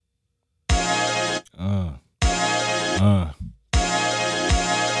Shout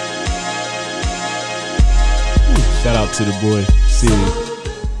out to the boy, City.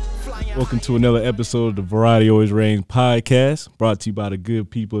 Welcome to another episode of the Variety Always Reigns podcast, brought to you by the good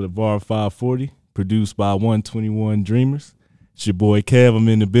people at the VAR 540, produced by 121 Dreamers. It's your boy Kev, I'm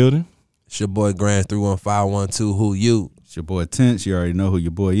in the building. It's your boy Grant 31512, who you? It's your boy Tense, you already know who your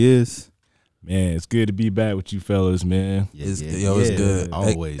boy is. Man, it's good to be back with you fellas, man. It's good.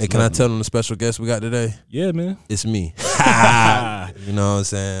 Always. Hey, can I tell them the special guest we got today? Yeah, man. It's me. You know what I'm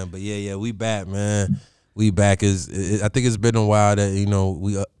saying? But yeah, we back, man. We back. I think it's been a while that,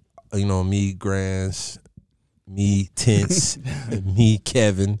 me, Grants, me, Tense, me,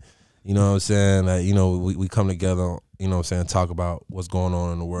 Kevin, you know what I'm saying? Like, we come together, you know what I'm saying, talk about what's going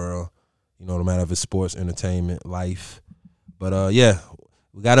on in the world, no matter if it's sports, entertainment, life. But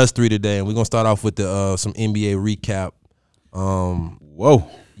we got us three today, and we're gonna start off with the some NBA recap. Whoa.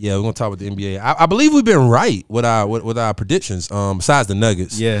 Yeah, we're gonna talk about the NBA. I believe we've been right with our predictions. Besides the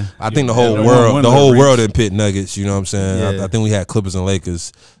Nuggets, yeah, I think the whole world didn't pick Nuggets. You know what I'm saying? Yeah. I think we had Clippers and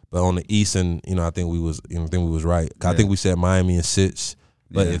Lakers, but on the East, and I think we was right. I think we said Miami in 6,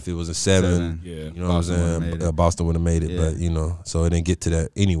 but if it was a 7, you know what I'm saying? Boston would have made it, but so it didn't get to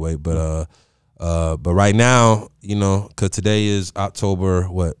that anyway. But right now, because today is October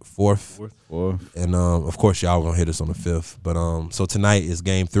 4th, and of course y'all gonna hit us on the 5th. But so tonight is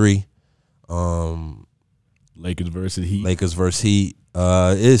Game 3, Lakers versus Heat.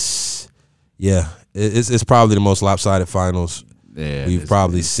 It's probably the most lopsided finals we've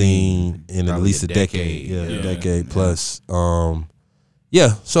probably seen in at least a decade. A decade plus.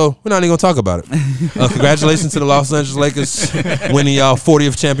 So we're not even gonna talk about it. Congratulations to the Los Angeles Lakers winning y'all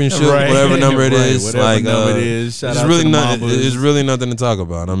 40th championship, whatever number it is. Shout out to the Mambas. It's really nothing to talk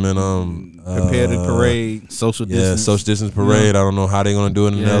about. I mean, competitive parade, social distance. Yeah, social distance parade. I don't know how they're gonna do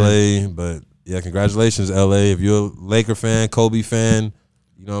it in LA, but congratulations, LA. If you're a Laker fan, Kobe fan,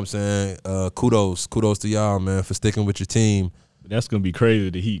 you know what I'm saying? Kudos to y'all, man, for sticking with your team. That's gonna be crazy.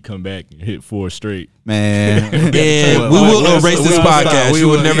 The Heat come back and hit 4 straight, man. And we will erase this podcast. We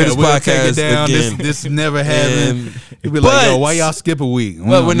will never this podcast again. This never happened. He'll be like, "Yo, why y'all skip a week?"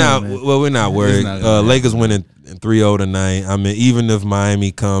 Well, we're not worried. Lakers winning 3-0 tonight. I mean, even if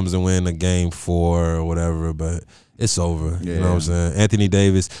Miami comes and win a game 4 or whatever, but it's over. You know what I'm saying? Anthony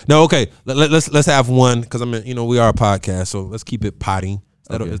Davis. No, okay. Let's have one, because we are a podcast, so let's keep it potting.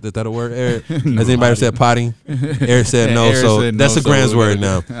 Is that a word, Eric? Has anybody said potting? Eric said no, so that's a Grant's word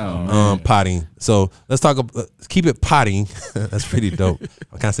now. Potting. So let's keep it potting. That's pretty dope.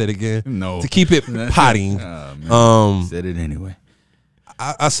 Can I say it again? No. To keep it potting. Said it anyway.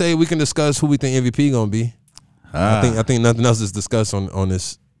 I say we can discuss who we think MVP gonna be. I think nothing else is discussed on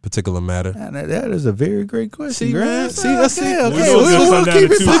this particular matter. That is a very great question. See, man. Let's keep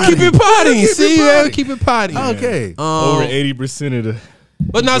it potting. See, man, keep it potting. Okay. Over 80% of the.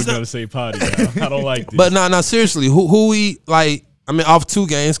 But now, we're gonna say potty. I don't like this. But no, seriously, who we like? I mean, off 2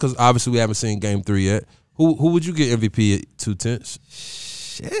 games, because obviously we haven't seen Game 3 yet. Who would you get MVP at 2 tenths?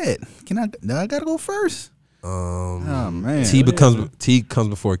 Shit, I gotta go first. Oh man, T comes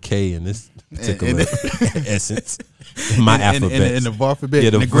before K in this particular essence. My alphabet in the alphabet.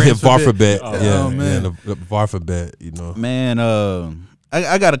 The alphabet. Oh man, the alphabet. Man,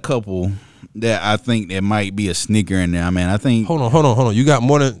 I got a couple that I think that might be a sneaker in there. I mean, I think. Hold on. You got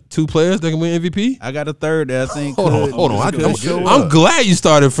more than 2 players that can win MVP? I got a third that I think. Hold on. I'm glad you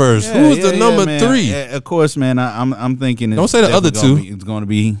started first. Who's the number 3? Yeah, of course, man. I'm thinking. Don't say the other 2. It's going to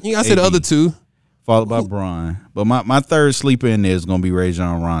be. You gotta say the other 2. Followed by Bron. But my third sleeper in there is going to be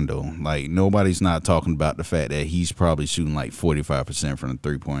Rajon Rondo. Like, nobody's not talking about the fact that he's probably shooting like 45% from the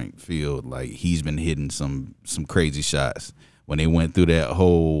 3-point field. Like, he's been hitting some crazy shots. When they went through that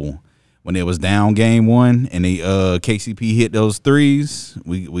whole, when it was down Game 1 and they KCP hit those threes,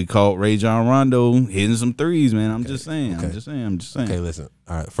 we caught Rajon Rondo hitting some threes, man. I'm just saying. Okay, listen.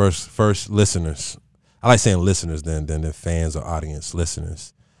 All right, first listeners. I like saying listeners than the fans or audience.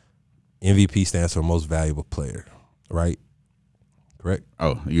 Listeners. MVP stands for most valuable player, right? Correct?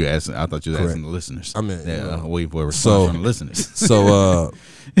 Oh, you asking? I thought you were asking the listeners. I mean, I'm waiting for a response from the listeners. So,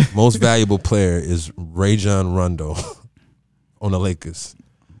 most valuable player is Rajon Rondo on the Lakers.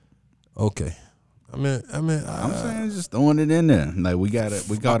 Okay. I'm saying just throwing it in there. Like we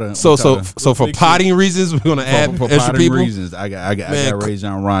gotta. So for potting reasons, we're gonna add for extra people. Reasons, I got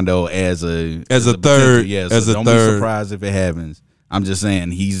Rajon Rondo as a third. Yeah, as a don't third. Be surprised if it happens. I'm just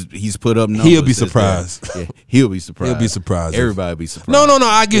saying he's put up numbers. He'll be surprised. Yeah, he'll be surprised. He'll be surprised. Everybody be surprised. No.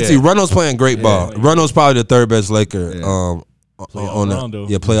 I get you. Rondo's playing great ball. Rondo's probably the 3rd best Laker.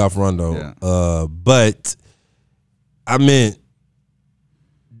 Playoff Rondo. Yeah. But I mean,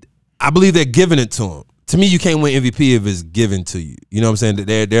 I believe they're giving it to him to me, you can't win MVP if it's given to you. You know what I'm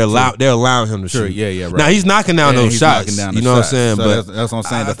saying? They're allowing him to shoot. Yeah, right. Now he's knocking down those shots. You know what I'm saying? So but that's what I'm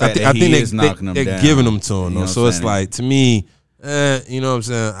saying. The fact I think is knocking them down. they're giving them to him. So it's like, to me, you know what I'm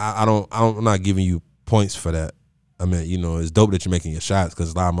saying? I'm not giving you points for that. I mean, you know, it's dope that you're making your shots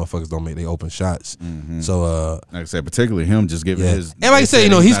because a lot of motherfuckers don't make their open shots. Mm-hmm. So, like I said, particularly him just giving his. And like I said, you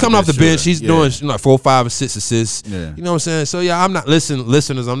know, he's coming off the bench. He's doing 4, 5, or 6 assists. Yeah. You know what I'm saying? So yeah, I'm not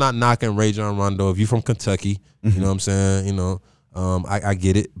listeners. I'm not knocking Rajon Rondo. If you're from Kentucky, you know what I'm saying. You know, I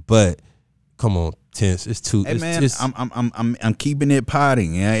get it, but come on. Tense. It's too. Hey man, I'm keeping it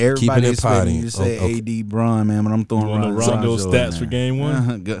potting. Yeah, everybody expecting you to say AD Bron, man, but I'm throwing Rondo stats for game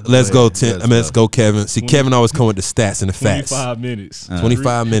one. Let's go, let's go, Kevin. See, Kevin always come with the stats and the facts. 25 minutes.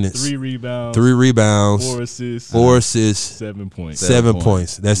 25 minutes. 3 rebounds. 3 rebounds. 4 assists. 7 points. 7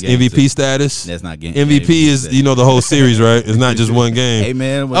 points. That's MVP status. That's not getting MVP is the whole series, right? It's not just one game. Hey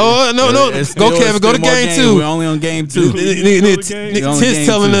man. No. Go, Kevin. Go to game 2. We're only on game 2. Tiz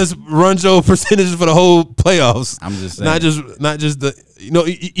telling us run Joe percentages for the whole playoffs. I'm just saying. Not just the you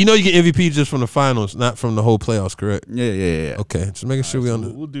get MVP just from the finals, not from the whole playoffs, correct? Yeah. Okay, just making sure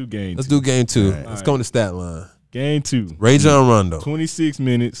we'll do game 2. Let's do game 2. Right. Let's go on the stat line. Game 2. Rajon Rondo. 26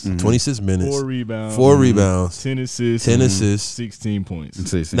 minutes. 26 minutes. 4 rebounds. 4 rebounds. 10 assists. 10 assists. 16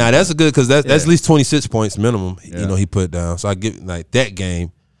 points. Now that's a good because that's at least 26 points minimum. You know he put down. So I give like that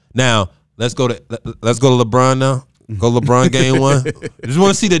game. Now let's go to LeBron now. Go LeBron game 1. Just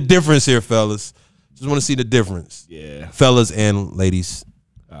want to see the difference here, fellas. Just want to see the difference. Yeah. Fellas and ladies.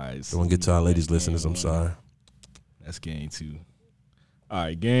 All right. So I want to get to our ladies listeners. I'm sorry. That's game 2. All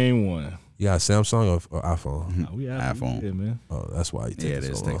right, game 1. You got a Samsung or iPhone? No, we have iPhone. Yeah, man. Oh, that's why you take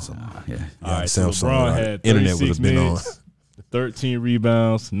it so long. Yeah. All right, so Samsung, LeBron had internet would 36 have been on. minutes, 13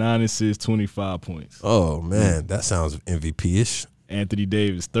 rebounds, 9 assists, 25 points. Oh man, that sounds MVP-ish. Anthony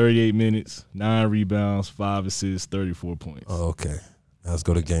Davis, 38 minutes, 9 rebounds, 5 assists, 34 points. Oh, okay. Now let's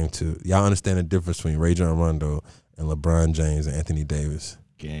go to game 2. Y'all understand the difference between Rajon Rondo and LeBron James and Anthony Davis?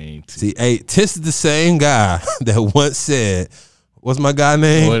 Game 2. See, hey, Tiz is the same guy that once said, what's my guy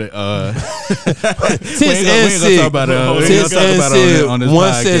name? Tiz and Sid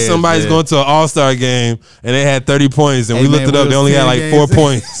once said somebody's going to an All-Star game and they had 30 points and we looked it up. They only had like 4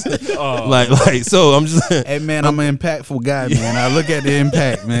 points. like so I'm just saying. Hey man, I'm an impactful guy, man. I look at the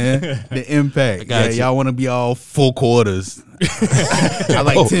impact, man. The impact. Yeah, y'all want to be all 4 quarters. I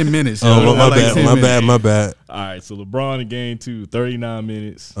like 10 minutes. Oh, my bad. All right, so LeBron in game 2, 39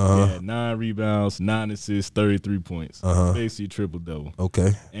 minutes. He had 9 rebounds, 9 assists, 33 points. Basically triple-double.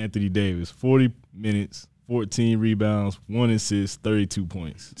 Okay. Anthony Davis, 40 minutes, 14 rebounds, 1 assist, 32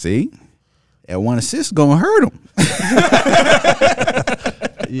 points. See? That 1 assist going to hurt him.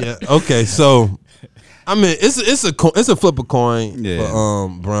 Yeah. Okay, so I mean, it's a flip a coin for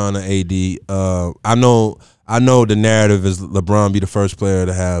Bron and AD. I know the narrative is LeBron be the first player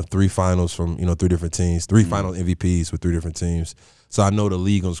to have 3 finals from 3 different teams, 3 final MVPs with 3 different teams. So I know the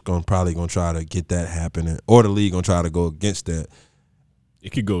league is probably gonna try to get that happening, or the league gonna try to go against that.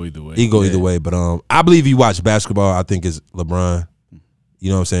 It could go either way. It could go either way, but I believe you watch basketball. I think it's LeBron. You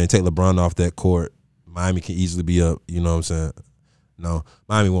know what I'm saying? Take LeBron off that court, Miami can easily be up. You know what I'm saying? No,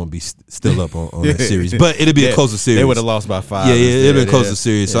 Miami won't be still up on that series, but it'll be a closer series. They would have lost by 5. Yeah, it'll be a closer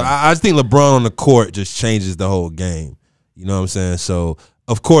series. So I just think LeBron on the court just changes the whole game. You know what I'm saying? So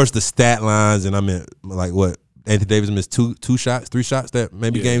of course the stat lines, and I mean like what Anthony Davis missed 3 shots that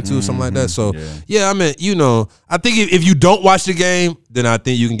maybe game 2 or something like that. So I mean I think if you don't watch the game, then I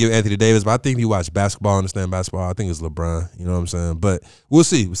think you can give Anthony Davis. But I think if you watch basketball, understand basketball, I think it's LeBron. You know what I'm saying? But we'll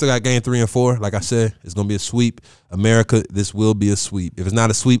see. We still got game 3 and 4. Like I said, it's gonna be a sweep. America, this will be a sweep. If it's not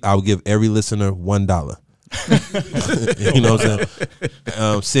a sweep, I will give every listener $1. You know what I'm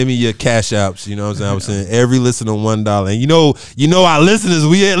saying? Send me your cash apps. You know what I'm saying? Every listener $1. And you know our listeners,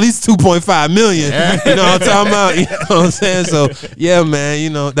 we at least 2.5 million. You know what I'm talking about? You know what I'm saying? So yeah,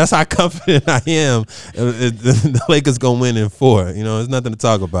 man, that's how confident I am. The Lakers gonna win in 4. There's nothing to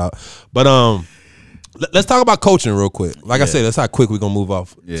talk about. But let's talk about coaching real quick. Like I said, that's how quick we're gonna move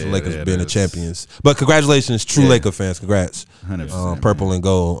off to Lakers being the champions. But congratulations, true Laker fans. Congrats. 100%. Purple and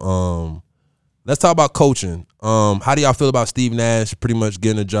gold. Let's talk about coaching. How do y'all feel about Steve Nash pretty much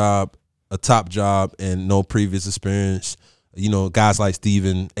getting a top job, and no previous experience? Guys like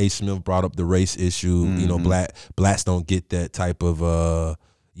Stephen A. Smith brought up the race issue. Blacks don't get that type of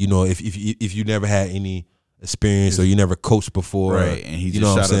if you never had any experience or you never coached before, right? And he just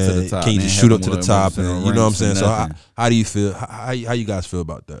shot up to the top. Can you just shoot up to the top? And you know what I'm saying? So how do you feel? How you guys feel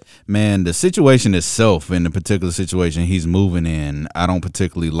about that? Man, the situation itself, in the particular situation he's moving in, I don't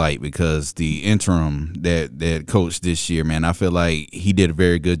particularly like, because the interim that coached this year, man, I feel like he did a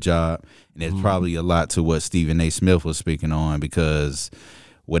very good job. And it's probably a lot to what Stephen A. Smith was speaking on, because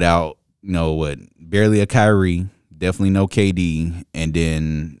without, barely a Kyrie, definitely no KD, and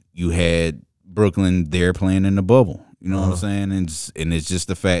then you had Brooklyn there playing in the bubble. You know what I'm saying? And it's just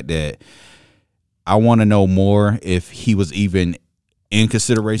the fact that I want to know more if he was even in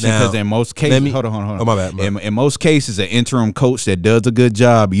consideration, because in most cases, hold on. Oh, my bad. In most cases, an interim coach that does a good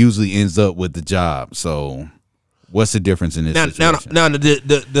job usually ends up with the job. So what's the difference in this situation? Now,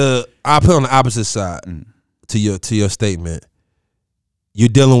 I put on the opposite side to your statement. You're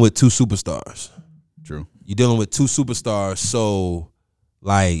dealing with two superstars. True. You're dealing with two superstars, so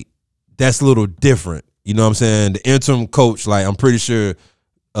like that's a little different. You know what I'm saying? The interim coach, like I'm pretty sure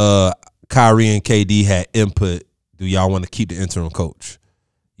Kyrie and KD had input. Do y'all want to keep the interim coach?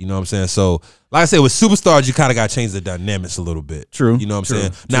 You know what I'm saying? So, like I said, with superstars, you kind of got to change the dynamics a little bit. True. You know what I'm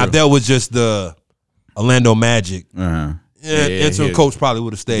saying? Now, if that was just the Orlando Magic, interim coach probably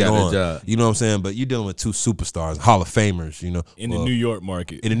would have stayed on. You know what I'm saying? But you're dealing with two superstars, Hall of Famers, in the New York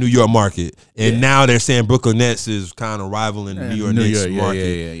market. And now they're saying Brooklyn Nets is kind of rivaling the New York Knicks market.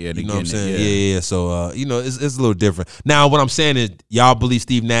 Yeah. You know what I'm saying? Yeah. So, it's a little different. Now, what I'm saying is, y'all believe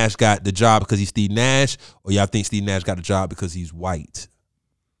Steve Nash got the job because he's Steve Nash, or y'all think Steve Nash got the job because he's white?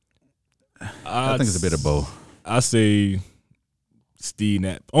 I think it's a bit of both. I say Steve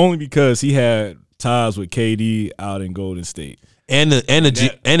Nash, only because he had ties with KD out in Golden State. And the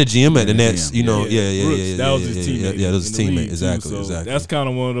GM at the Nets, you know, Brooks, that was his teammate. Yeah, that was his teammate. Exactly. That's kind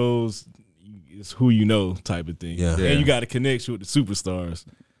of one of those, it's who you know type of thing. Yeah. And you got a connection with the superstars.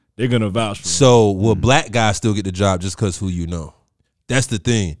 They're going to vouch for him. So will black guys still get the job just because who you know? That's the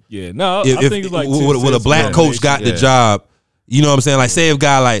thing. Yeah. No, I think it's like would a black coach got the job, you know what I'm saying? Like, say if a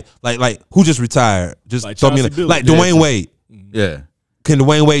guy like who just retired, just like throw me like Dwayne Wade. Yeah. Can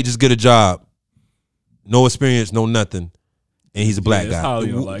Dwayne Wade just get a job? No experience, no nothing, and he's a black guy. Highly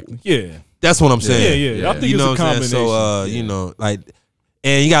unlikely. Yeah, that's what I'm saying. Yeah. I think it's a combination. So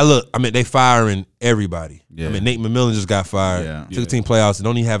and you got to look. I mean, they firing everybody. Yeah. I mean, Nate McMillan just got fired. Yeah. Took the team playoffs and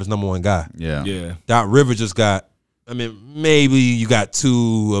don't even have his number one guy. Yeah. Doc Rivers just got. I mean, maybe you got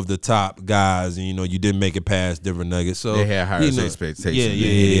two of the top guys, and you didn't make it past Denver Nuggets. So they had higher expectations.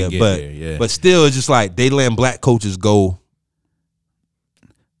 Yeah. But still, it's just like they letting black coaches go.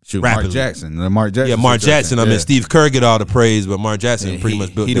 Mark Jackson. Mark Jackson. I mean, Steve Kerr get all the praise, but Mark Jackson pretty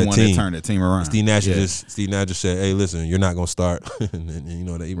much built that team. He the one that turned the team around. Steve Nash just said, "Hey, listen, you're not gonna start," and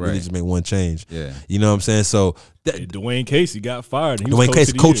they really just made one change. Yeah, you know what I'm saying? So Dwayne Casey got fired. Dwayne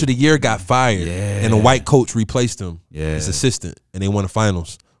Casey, coach of the year, got fired, and a white coach replaced him. His assistant, and they won the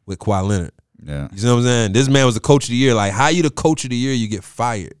finals with Kawhi Leonard. Yeah, you know what I'm saying? This man was the coach of the year. Like, how you the coach of the year? You get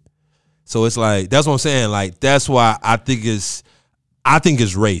fired. So it's like that's what I'm saying. Like, that's why I think it's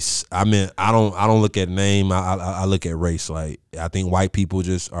race. I mean, I don't look at name. I look at race. Like, I think white people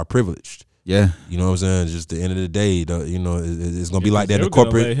just are privileged. Yeah, you know what I'm saying. Just at the end of the day, it's gonna be like that. The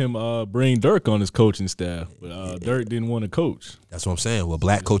corporate let him bring Dirk on his coaching staff, but Dirk didn't want to coach. That's what I'm saying. Well,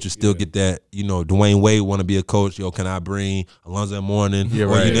 black coaches still get that. Dwayne Wade want to be a coach. Can I bring Alonzo Mourning? Yeah,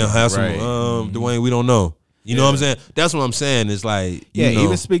 or you didn't have some Dwayne. We don't know. You know what I'm saying? That's what I'm saying. It's like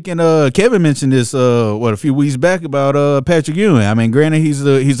even speaking. Kevin mentioned this a few weeks back about Patrick Ewing. I mean, granted he's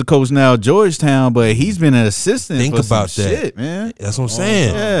the coach now at Georgetown, but he's been an assistant. Think for about some that, shit, man. That's what I'm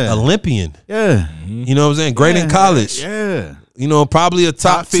saying. Yeah. Olympian. Yeah, you know what I'm saying. Great in college. Yeah, probably a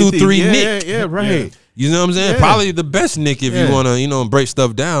top 2-3 Nick. Yeah, right. Yeah. You know what I'm saying? Yeah. Probably the best Nick if you want to break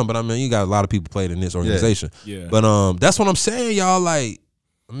stuff down. But I mean, you got a lot of people played in this organization. Yeah. But that's what I'm saying, y'all. Like,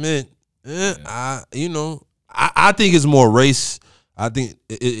 I mean, I think it's more race. I think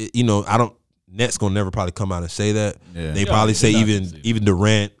I don't. Nets gonna never probably come out and say that. Yeah. They probably say even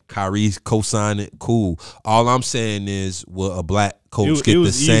Durant, Kyrie co-sign it. Cool. All I'm saying is, will a black coach get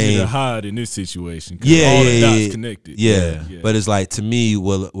the same? Easy to hide in this situation. All the dots connected. Yeah. But it's like, to me,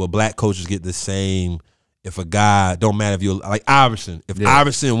 will black coaches get the same? If a guy, don't matter if you're like Iverson. If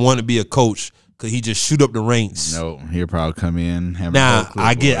Iverson want to be a coach, could he just shoot up the ranks? No, he'll probably come in. Now,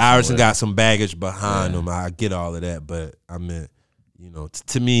 I get Iverson got some baggage behind him. I get all of that, but I mean,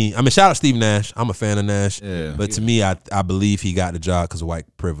 to me, I mean, shout out Steve Nash. I'm a fan of Nash. Yeah. But to me, I believe he got the job because of white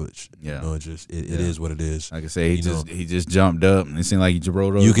privilege. Yeah. It is what it is. Like I say, he just jumped up and it seemed like he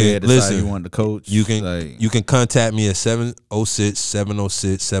rolled over. You can listen. You want the coach. You can contact me at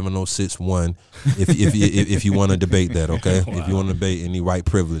 706-706-7061 if you want to debate that. Okay. Wow. If you want to debate any white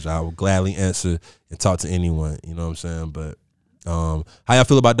privilege, I will gladly answer and talk to anyone. You know what I'm saying? But how y'all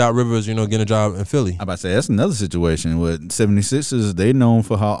feel about Doc Rivers, getting a job in Philly? I'm about to say that's another situation with 76ers. They known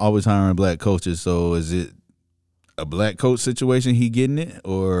for always hiring black coaches. So is it a black coach situation he getting it,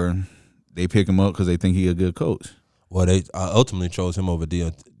 or they pick him up because they think he a good coach? Well, they ultimately chose him over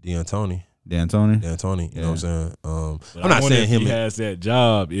D'Antoni. D'Antoni? D'Antoni, you know what I'm saying? But I'm not saying if him he has that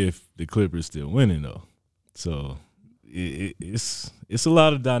job if the Clippers still winning though. So it's a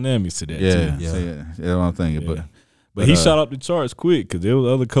lot of dynamics to that too. Yeah. That's what I'm thinking. Yeah. But he shot up the charts quick because there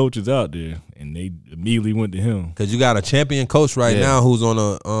were other coaches out there, and they immediately went to him. Because you got a champion coach right now who's on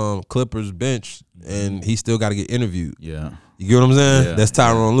a Clippers bench, and he still got to get interviewed. Yeah. You get what I'm saying? Yeah. That's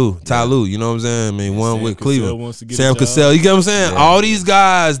Tyronn Lue. Ty Lue, you know what I'm saying? I mean, one Sam with Cassell Cleveland. wants to get Sam a job. Cassell, you get what I'm saying? Yeah. All these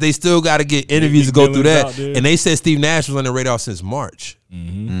guys, they still got to get interviews to go through McMillan's out that. there. And they said Steve Nash was on the radar since March.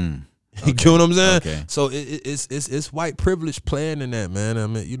 Mm-hmm. You get what I'm saying? Okay. So it's white privilege playing in that, man. I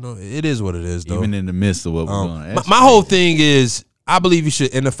mean, you know, it is what it is, though. Even in the midst of what we're doing. My whole thing is, I believe you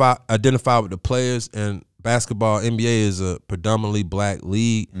should identify with the players, and basketball, NBA is a predominantly black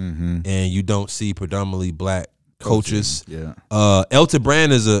league, and you don't see predominantly black coaches. Yeah. Elton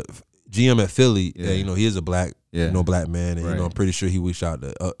Brand is a GM at Philly. Yeah. You know, he is a black, black man, and you know, I'm pretty sure he wished out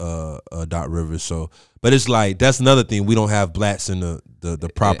to Doc Rivers. So, but it's like that's another thing. We don't have blacks in the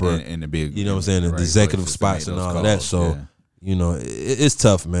proper, in the big, you know what I'm saying, the executive spots and all of that. So, you know, it's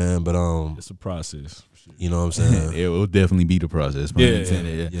tough, man. But it's a process. you know what I'm saying. It will definitely be the process.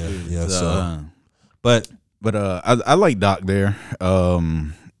 Yeah. So, but I like Doc there.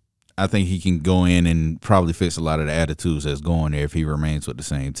 I think he can go in and probably fix a lot of the attitudes that's going there if he remains with the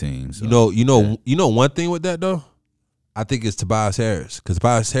same team. So, You know one thing with that though, I think it's Tobias Harris, because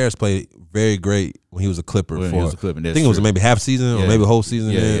Tobias Harris played very great when he was a Clipper. I think it was maybe half season or maybe a whole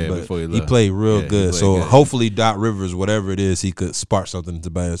season. But before he played real good. So good. hopefully Doc Rivers, whatever it is, he could spark something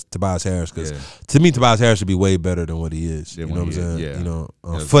to Tobias Harris. Because to me, Tobias Harris should be way better than what he is. You know what I'm saying? Yeah. You know,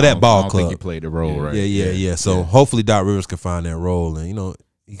 for that ball I don't club. think he played the role right. Yeah. So hopefully Doc Rivers can find that role, and you know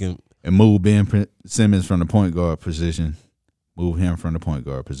he can. And move Ben Simmons from the point guard position. Move him from the point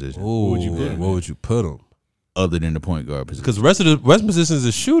guard position. Ooh, where would you put him? Other than the point guard position. Because the rest of the positions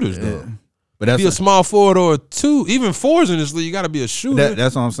is shooters though. But that's be a small forward or two, even fours in this league. You got to be a shooter.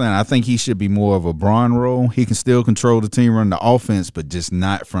 That's what I'm saying. I think he should be more of a Bron role. He can still control the team, run the offense, but just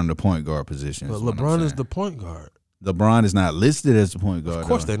not from the point guard position. But LeBron is the point guard. LeBron is not listed as the point guard. Of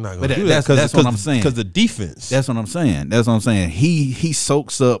course, they're not going to do that. That's what I'm saying. Because the defense. That's what I'm saying. He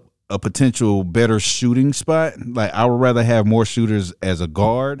soaks up a potential better shooting spot. Like, I would rather have more shooters as a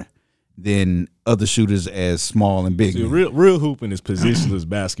guard than other shooters as small and big. See, real hooping is positionless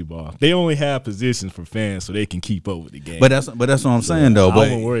basketball. They only have positions for fans so they can keep up with the game. But that's what I'm saying though. I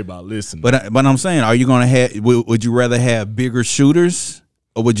don't worry about listening. But I'm saying, are you going to have? Would you rather have bigger shooters,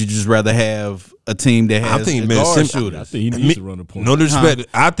 or would you just rather have a team that has guard shooters? I think he needs to run the point. No disrespect.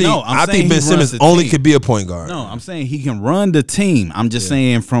 I think Ben Simmons only could be a point guard. No, I'm saying he can run the team. I'm just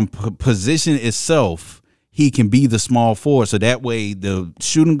saying from position itself, he can be the small forward. So that way the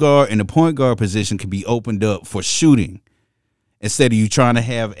shooting guard and the point guard position can be opened up for shooting. Instead of you trying to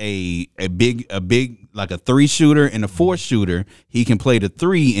have a big like a 3 shooter and a 4 shooter, he can play the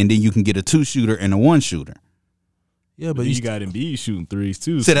 3 and then you can get a 2 shooter and a 1 shooter. Yeah, but you got Embiid shooting threes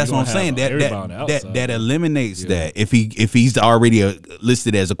too. So that's what I'm saying. That eliminates that if he's already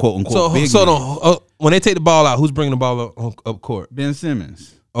listed as a quote unquote big. So when they take the ball out, who's bringing the ball up court? Ben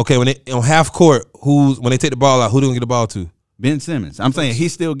Simmons. Okay, when they on half court, when they take the ball out, who do they get the ball to? Ben Simmons. I'm saying he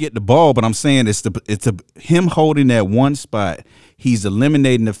still get the ball, but I'm saying it's him holding that one spot. He's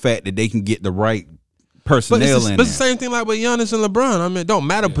eliminating the fact that they can get the right personnel in there. But it's the same thing like with Giannis and LeBron. I mean, it don't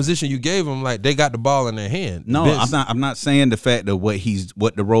matter position you gave them, like they got the ball in their hand. No, I'm not saying the fact that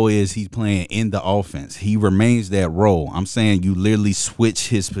what the role is he's playing in the offense. He remains that role. I'm saying you literally switch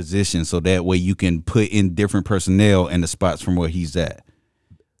his position so that way you can put in different personnel in the spots from where he's at.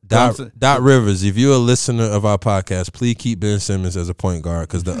 Doc Rivers, if you're a listener of our podcast, please keep Ben Simmons as a point guard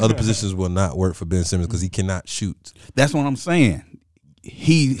because the other positions will not work for Ben Simmons because he cannot shoot. That's what I'm saying.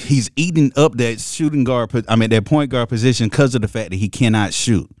 He's eating up that that point guard position because of the fact that he cannot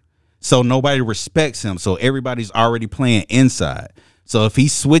shoot. So nobody respects him. So everybody's already playing inside. So if he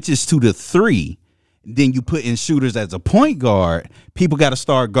switches to the 3, then you put in shooters as a point guard, people got to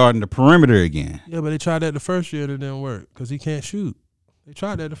start guarding the perimeter again. Yeah, but they tried that the first year and it didn't work because he can't shoot. They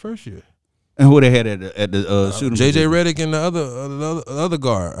tried that the first year. And who they had at the shooting? JJ Redick and the other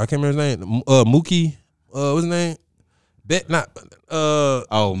guard. I can't remember his name. Mookie. What's his name?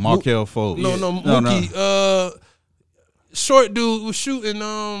 Markelle Fultz. No, Mookie. No. Short dude was shooting.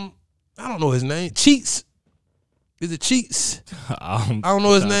 I don't know his name. Cheats. Is it Cheats? I don't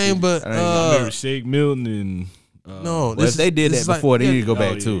know his name, but I remember Shake Milton and they did that before. They need to go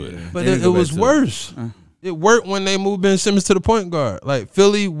back to it. But it was worse. It worked when they moved Ben Simmons to the point guard. Like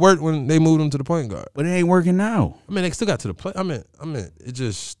Philly worked when they moved him to the point guard. But it ain't working now. I mean, they still got to the play. I mean, it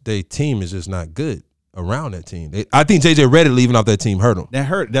just their team is just not good. around that team. I think JJ Redick leaving off that team hurt them. That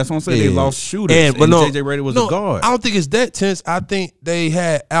hurt. That's what I'm saying. They lost shooters. But no, JJ Redick was a guard. I don't think it's that tense. I think they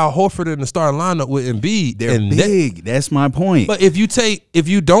had Al Horford in the starting lineup with Embiid. They're big. That's my point. But if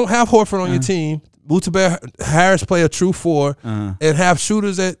you don't have Horford on your team, Mutaba Harris play a true 4 and have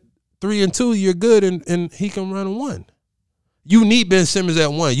shooters at 3 and 2, you're good, and he can run 1. You need Ben Simmons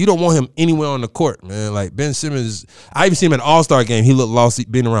at 1. You don't want him anywhere on the court, man. Like Ben Simmons, I even seen him at an All-Star game. He looked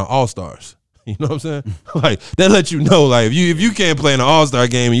lost being around All-Stars. You know what I'm saying? Like that lets you know, like if you can't play in an All-Star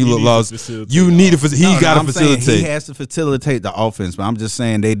game and you look lost, you need to. He got to facilitate. He has to facilitate the offense, but I'm just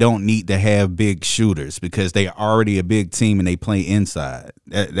saying they don't need to have big shooters because they already a big team and they play inside.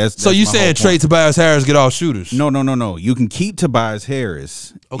 That's so you saying trade Tobias Harris, get all shooters? No. You can keep Tobias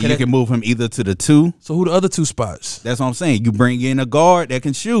Harris. Okay, you can move him either to the 2. So who the other 2 spots? That's what I'm saying. You bring in a guard that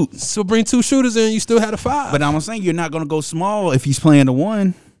can shoot. So bring 2 shooters in, you still had a 5. But I'm saying you're not going to go small if he's playing the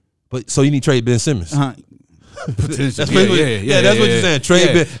 1. But so you need to trade Ben Simmons. That's what you're saying.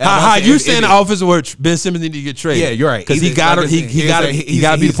 Trade Ben. How you saying the offensive work? Ben Simmons need to get traded. Yeah, you're right. Because he got to be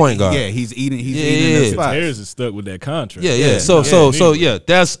the point guard. Yeah, he's eating the spots. Harris is stuck with that contract. Yeah. So yeah,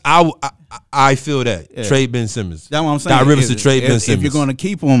 that's I feel that trade Ben Simmons. That's what I'm saying. Doc Rivers to trade Ben Simmons. If you're going to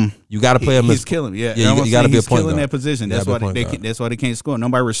keep him, you got to play him. He's killing. Yeah, you got to be a point guard. He's killing that position. That's why they can't score.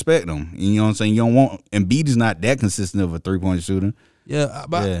 Nobody respect him. You know what I'm saying? You don't want Embiid is not that consistent of a 3-point shooter. Yeah,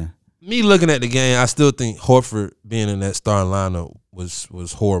 but me looking at the game, I still think Horford being in that starting lineup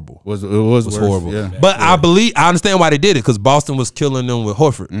was horrible. It was horrible. Yeah. But I understand why they did it because Boston was killing them with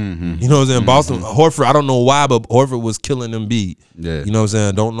Horford. Mm-hmm. You know what I'm saying? Boston, Horford, I don't know why, but Horford was killing Embiid. Yeah. You know what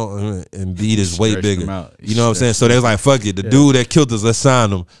I'm saying? Don't know. Embiid is way bigger. You know what I'm saying? So they was like, fuck it. The dude that killed us, let's sign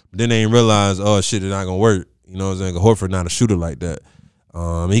him. But then they didn't realize, oh shit, it's not going to work. You know what I'm saying? Horford not a shooter like that.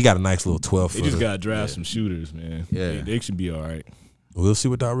 He got a nice little 12 footer. They just got to draft some shooters, man. Yeah. They should be all right. We'll see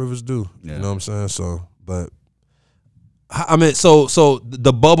what Doc Rivers do. You know what I'm saying? So, but I mean, so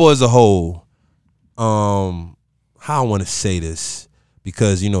the bubble as a whole, how I want to say this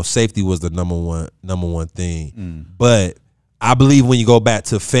because safety was the number one thing. But I believe when you go back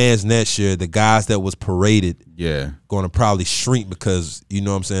to fans next year, the guys that was paraded, going to probably shrink because you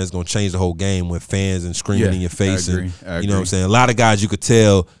know what I'm saying it's going to change the whole game with fans and screaming in your face I agree. You know what I'm saying. A lot of guys you could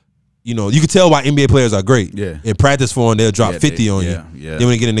tell. You could tell why NBA players are great. Yeah. In practice for them, they'll drop 50 on you. Yeah. Then when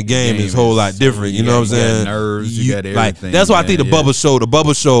they get in the game, it's a whole lot different. You know what I'm saying? Got nerves, you got everything. That's why I think the bubble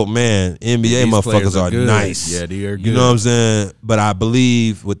show, man, NBA These motherfuckers are good. nice. Yeah, they are good. You know what I'm saying? But I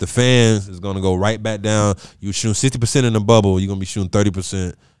believe with the fans, it's going to go right back down. You shoot 60% in the bubble, you're going to be shooting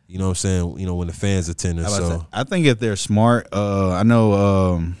 30%. You know what I'm saying? When the fans attending. So I think if they're smart, I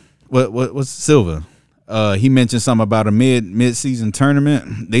know what's Silva? He mentioned something about a mid-season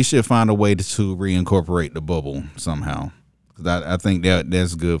tournament. They should find a way to reincorporate the bubble somehow. Because I think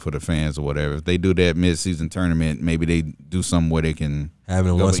that's good for the fans or whatever. If they do that mid-season tournament, maybe they do something where they can have it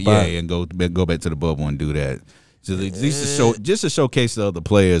in one spot. Yeah, and go back to the bubble and do that. So just to showcase the other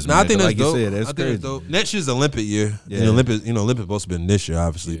players. No, I think that's like dope. You said, that's crazy. Dope. Next year's Olympic year. Yeah. Olympics supposed to be this year,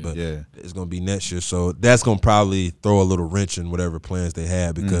 obviously, but it's gonna be next year. So that's gonna probably throw a little wrench in whatever plans they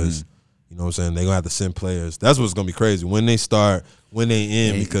have because. You know what I'm saying? They're going to have to send players. That's what's going to be crazy. When they start, when they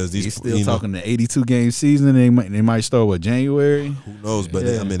end, because these still talking the 82-game season. They might start, January? Who knows? But,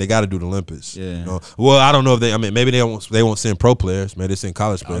 they got to do the Olympics. Yeah. You know? Well, I don't know if maybe they won't send pro players. Maybe they send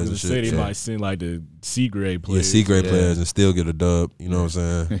college players and shit. They might send, like, the C-grade players. Yeah, C-grade players and still get a dub. You know what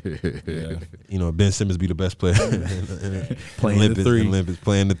I'm saying? Ben Simmons be the best player. Playing the three. Olympics,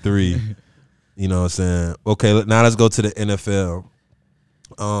 playing the 3. You know what I'm saying? Okay, now let's go to the NFL.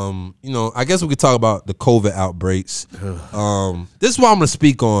 I guess we could talk about the COVID outbreaks. This is what I'm gonna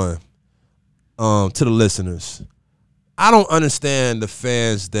speak on to the listeners. I don't understand the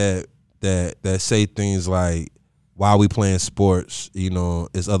fans that say things like, why we playing sports,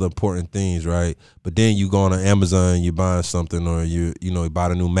 it's other important things, right? But then you go on Amazon, you're buying something, or you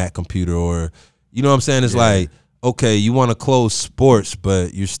bought a new Mac computer, or you know what I'm saying? It's like, okay, you want to close sports,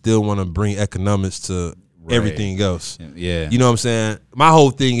 but you still want to bring economics to everything else. Yeah. You know what I'm saying? My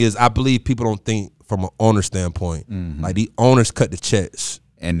whole thing is I believe people don't think from an owner standpoint. Like the owners cut the checks.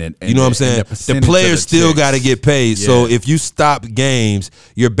 And then you know what I'm saying? The players still got to get paid. Yeah. So if you stop games,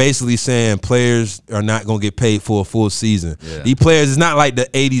 you're basically saying players are not going to get paid for a full season. Yeah. These players, it's not like the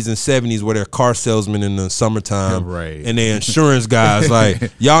 80s and 70s where they're car salesmen in the summertime and they're insurance guys.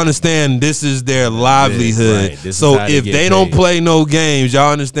 Like, y'all understand this is their livelihood. So if they don't play no games,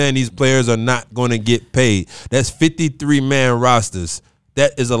 y'all understand these players are not going to get paid. That's 53-man rosters.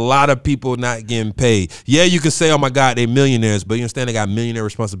 That is a lot of people not getting paid. Yeah, you can say, oh, my God, they're millionaires, but you understand they got millionaire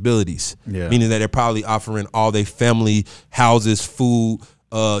responsibilities, meaning that they're probably offering all their family houses, food,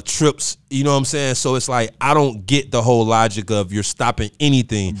 trips. You know what I'm saying? So it's like I don't get the whole logic of you're stopping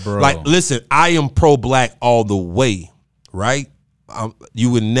anything. Bro. Like, listen, I am pro-black all the way, right? I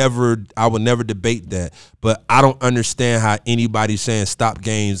would never debate that, but I don't understand how anybody's saying stop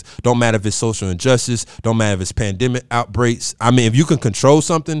games. Don't matter if it's social injustice. Don't matter if it's pandemic outbreaks. I mean, if you can control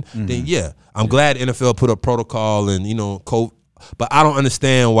something, then yeah, I'm glad NFL put a protocol and COVID. But I don't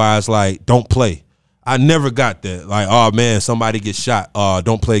understand why it's like don't play. I never got that. Like, oh man, somebody gets shot.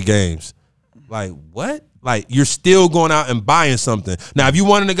 Don't play games. Like what? Like you're still going out and buying something. Now, if you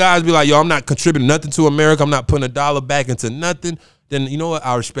one of the guys be like, yo, I'm not contributing nothing to America. I'm not putting $1 back into nothing. Then you know what?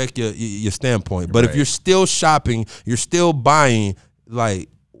 I respect your standpoint. But if you're still shopping, you're still buying, like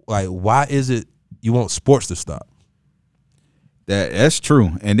why is it you want sports to stop? That's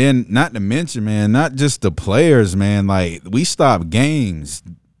true. And then not to mention, man, not just the players, man. Like we stop games.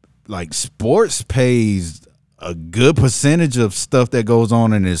 Like sports pays a good percentage of stuff that goes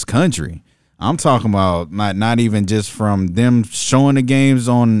on in this country. I'm talking about not even just from them showing the games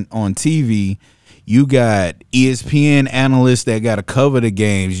on TV. You got ESPN analysts that got to cover the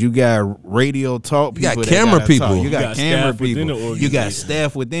games. You got radio talk people. You got camera people. Talk. You got camera people. You got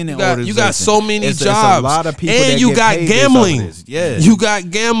staff within the organization. You got so many jobs. It's a lot of people and that you get got paid gambling. Yeah. You got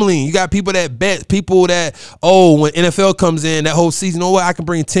gambling. You got people that bet. People that when NFL comes in that whole season, you know what? I can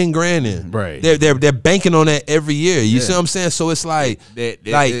bring 10 grand in. Right. They're banking on that every year. You see what I'm saying? So it's like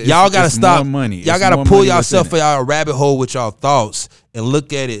y'all got to stop. Money. Y'all got to pull yourself for y'all rabbit hole with y'all thoughts and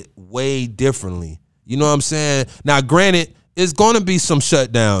look at it way differently. You know what I'm saying? Now, granted, it's going to be some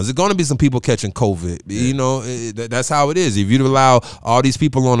shutdowns. There's going to be some people catching COVID. Yeah. You know, that's how it is. If you allow all these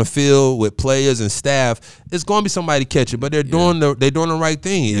people on the field with players and staff, it's going to be somebody catch it. But they're doing the right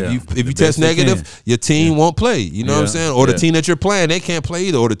thing. Yeah. If you test negative, your team won't play. You know what I'm saying? Or the team that you're playing, they can't play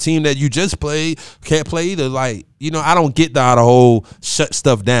either. Or the team that you just played can't play either. Like, I don't get the whole shut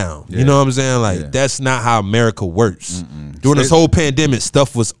stuff down. You know what I'm saying? Like, that's not how America works. During this whole pandemic,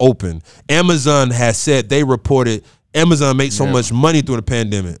 stuff was open. Amazon has said they reported Amazon made so much money through the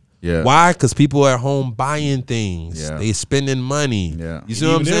pandemic. Yeah. Why? Because people are at home buying things. Yeah. They spending money. Yeah. You see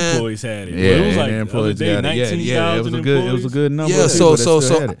what I'm saying? Employees had it. Yeah, it was like employees the other day, 19,000 employees. It was a good number. Yeah. So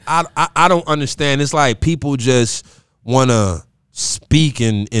I don't understand. It's like people just want to speak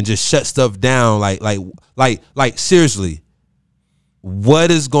and just shut stuff down. Like seriously, what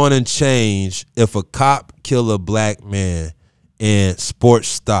is going to change if a cop kill a black man and sports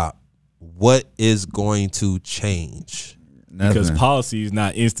stop? What is going to change? Nothing. Because policy is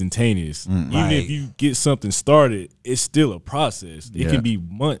not instantaneous. Even if you get something started, it's still a process. It can be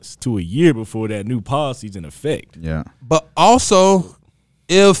months to a year before that new policy is in effect. Yeah. But also,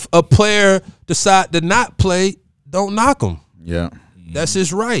 if a player decide to not play, don't knock him. Yeah. That's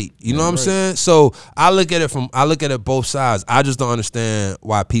his right. You know what I'm saying? So I look at it both sides. I just don't understand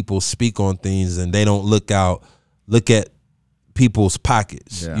why people speak on things and they don't look at people's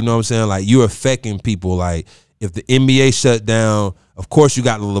pockets. You know what I'm saying? Like, you're affecting people. Like, if the NBA shut down, of course you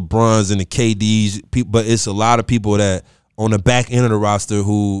got the LeBrons and the KDs, but it's a lot of people that on the back end of the roster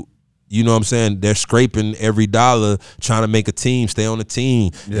who, you know what I'm saying, they're scraping every dollar trying to make a team, stay on the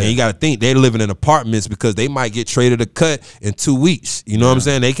team. And you got to think they're living in apartments because they might get traded or cut in 2 weeks. You know what I'm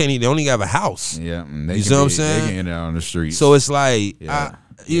saying? They only have a house. Yeah. You see what I'm saying? They get out on the streets. So it's like,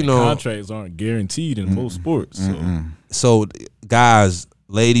 contracts aren't guaranteed in most sports. So guys,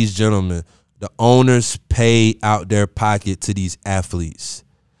 ladies, gentlemen, the owners pay out their pocket to these athletes.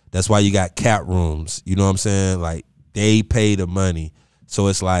 That's why you got cap rooms. You know what I'm saying? Like, they pay the money. So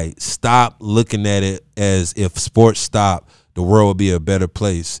it's like, stop looking at it as if sports stop, the world would be a better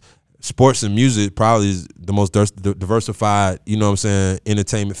place. Sports and music probably is the most diversified, you know what I'm saying,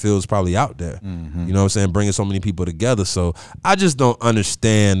 entertainment fields probably out there. You know what I'm saying? Bringing so many people together. So I just don't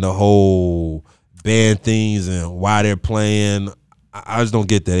understand the whole ban things and why they're playing. I just don't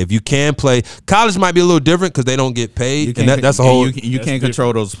get that. If you can play, college might be a little different because they don't get paid, and that's a whole. You can't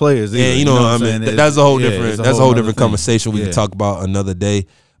control those players. Either, and you know what I mean, that's a whole different. That's a whole different conversation we can talk about another day.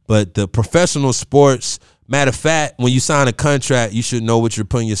 But the professional sports, matter of fact, when you sign a contract, you should know what you're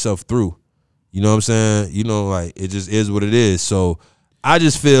putting yourself through. You know what I'm saying? You know, like, it just is what it is. So I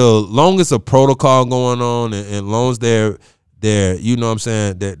just feel, long as a protocol going on and long as they're you know what I'm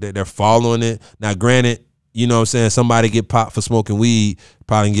saying, they're following it. Now, granted, you know what I'm saying, somebody get popped for smoking weed,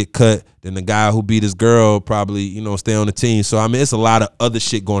 probably can get cut. Then the guy who beat his girl probably, you know, stay on the team. So, I mean, it's a lot of other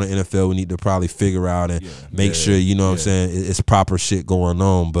shit going in the NFL we need to probably figure out and make sure, you know what I'm saying, it's proper shit going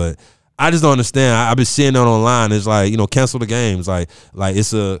on. But I just don't understand. I've been seeing that online. It's like, you know, cancel the games. Like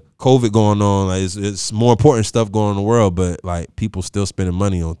it's a COVID going on. Like, it's more important stuff going on in the world, but, like, people still spending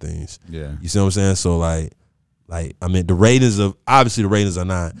money on things. Yeah. You see what I'm saying? So, like Like, I mean, the ratings are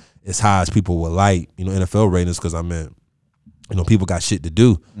not as high as people would like, NFL ratings, because people got shit to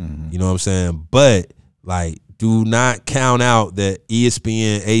do. You know what I'm saying? But like, do not count out that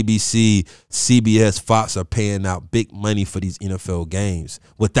ESPN, ABC, CBS, Fox are paying out big money for these NFL games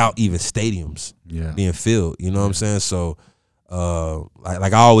without even stadiums being filled. You know what I'm saying? So,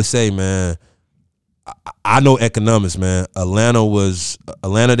 like I always say, man, I know economics, man.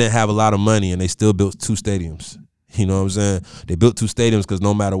 Atlanta didn't have a lot of money, and they still built 2 stadiums. You know what I'm saying? They built 2 stadiums because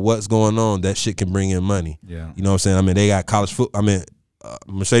no matter what's going on, that shit can bring in money. Yeah. You know what I'm saying? I mean, they got college football. I mean,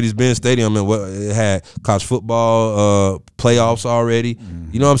 Mercedes-Benz Stadium, it had college football playoffs already.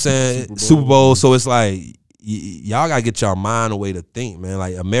 You know what I'm saying? Super Bowl. So it's like, y'all got to get y'all mind away to think, man.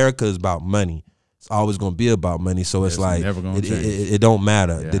 Like, America is about money. It's always going to be about money. So it's like, it don't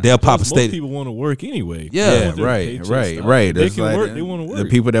matter. Yeah. They'll pop a Most stadium. people want to work anyway. Yeah, right. They It's can like work. They want to work. The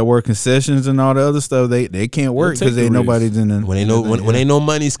people that work concessions and all the other stuff, they can't work because ain't nobody's in the. When ain't no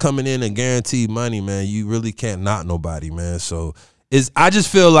money's coming in and guaranteed money, man, you really can't knock nobody, man. So I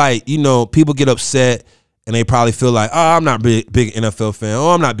just feel like, people get upset and they probably feel like, oh, I'm not big NFL fan. Oh,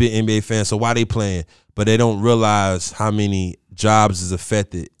 I'm not big NBA fan. So why they playing? But they don't realize how many jobs is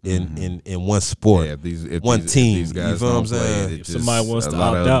affected in one sport, one team. These guys you feel what I'm saying? If somebody wants to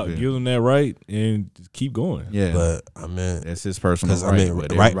opt out, give them that right and just keep going. Yeah, but I mean, that's his personal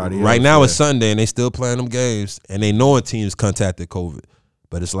right. Right now it's Sunday and they still playing them games, and they knowing teams contacted COVID,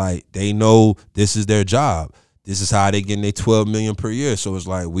 but it's like they know this is their job. This is how they getting their $12 million per year. So it's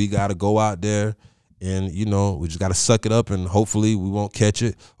like, we got to go out there and, we just got to suck it up, and hopefully we won't catch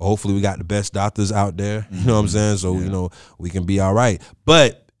it. Or hopefully we got the best doctors out there. You know what I'm saying? So, we can be all right.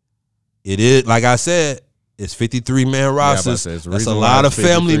 But it is, like I said, it's 53-man rosters. That's a lot of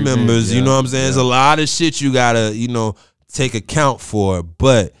family members. You know what I'm saying? There's a lot of shit you got to, take account for.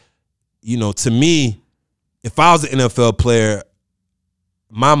 But, to me, if I was an NFL player,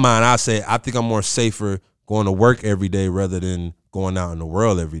 my mind, I think I'm more safer going to work every day rather than going out in the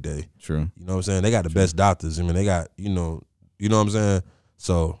world every day. True. You know what I'm saying? They got the best doctors. I mean, they got, you know what I'm saying?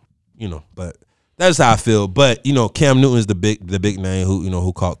 So, but that's how I feel. But, Cam Newton's the big name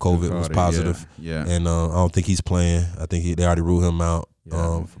who caught COVID, was positive. Yeah. And I don't think he's playing. I think they already ruled him out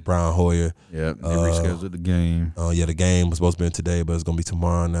for Brian Hoyer. Yeah, they rescheduled the game. The game was supposed to be today, but it's going to be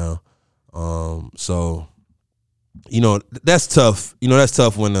tomorrow now. So, that's tough. That's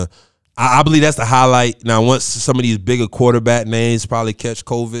tough when I believe that's the highlight. Now, once some of these bigger quarterback names probably catch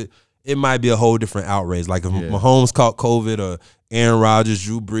COVID, it might be a whole different outrage. Like if Mahomes caught COVID or Aaron Rodgers,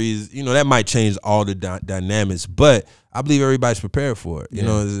 Drew Brees, that might change all the dynamics. But I believe everybody's prepared for it.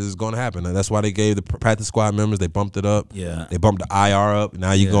 It's going to happen. And that's why they gave the practice squad members, they bumped it up. Yeah. They bumped the IR up.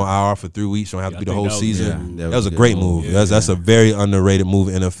 Now you go IR for 3 weeks. You don't have to be the whole season. That was a great move. Yeah. That's a very underrated move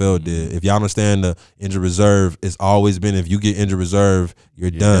NFL did. If y'all understand the injured reserve, it's always been, if you get injured reserve,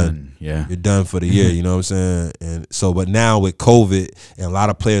 you're done. Yeah. You're done for the year. You know what I'm saying? And so, but now with COVID, and a lot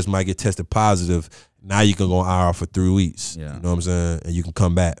of players might get tested positive, now you can go IR for 3 weeks. Yeah. You know what I'm saying? And you can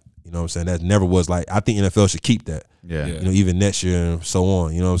come back. You know what I'm saying? That never was like, I think NFL should keep that. Yeah. Even next year and so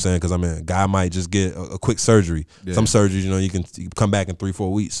on. You know what I'm saying? Because, a guy might just get a quick surgery. Yeah. Some surgeries, you can come back in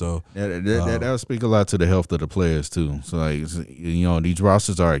 3-4 weeks. So that would speak a lot to the health of the players, too. So, like, these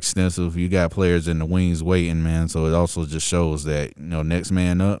rosters are extensive. You got players in the wings waiting, man. So it also just shows that, next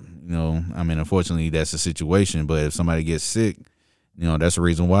man up, unfortunately, that's the situation. But if somebody gets sick, that's the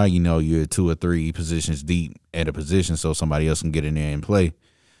reason why, you're 2 or 3 positions deep at a position so somebody else can get in there and play.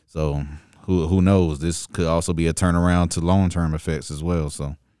 So who knows? This could also be a turnaround to long-term effects as well.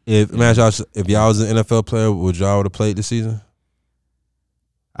 So if y'all was an NFL player, would y'all have played this season?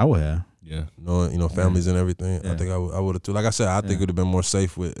 I would have. Yeah. Knowing, families and everything. Yeah. I think I would have too. Like I said, I think it would have been more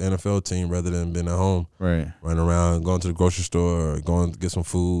safe with NFL team rather than being at home. Right. Running around, going to the grocery store, or going to get some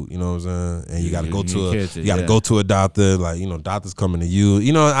food, you know what I'm saying? And you got to go to go to a doctor, like, doctors coming to you.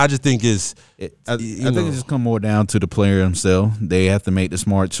 I just think I think it just come more down to the player himself. They have to make the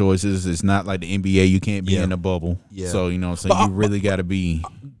smart choices. It's not like the NBA. You can't be in a bubble. Yeah. So, you really got to be,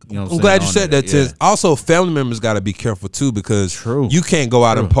 I'm glad you said that, Tiz. Also, family members got to be careful, too, because you can't go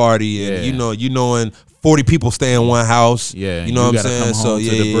out and party and, you knowing 40 people stay in one house. Yeah. You know what I'm saying? Come home to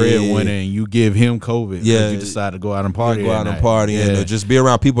the breadwinner and you give him COVID. Yeah. You decide to go out and party. And just be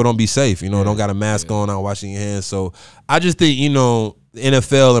around people. Don't be safe. Don't got a mask on, out washing your hands. So I just think, the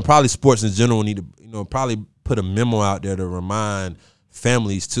NFL and probably sports in general need to, probably put a memo out there to remind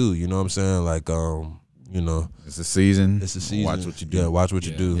families, too. You know what I'm saying? Like, it's a season. It's a season. Watch what you do. Yeah, watch what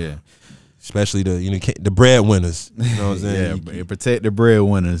you do. Yeah. Especially the breadwinners. You know what I'm saying? Protect the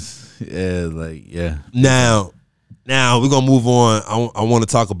breadwinners. Yeah, Now, Now we're gonna move on. I want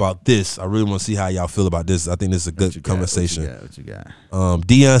to talk about this. I really want to see how y'all feel about this. I think this is a good conversation. What you got?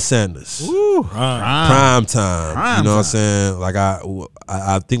 Deion Sanders, prime time. You know what I'm saying? Like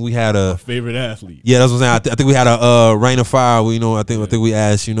I think we had a favorite athlete. Yeah, that's what I'm saying. I think we had a rain of fire. I think we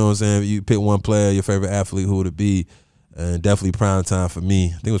asked. You know what I'm saying? If you pick one player, your favorite athlete, who would it be? And definitely prime time for me.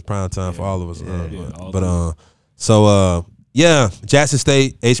 I think it was prime time for all of us. Jackson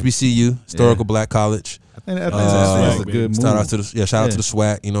State, HBCU, historical black college. I think that's a good move. Shout out to the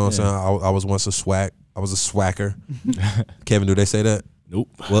SWAC. You know what I'm saying? I was once a SWAC. I was a SWACker. Kevin, do they say that? Nope.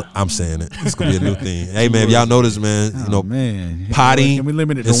 Well, I'm saying it. It's gonna be a new thing. Hey man, if y'all know this, man, potty Can we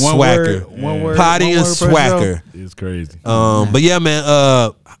limit it and to one swacker. word? One word. Potty and swacker. It's crazy. But yeah, man.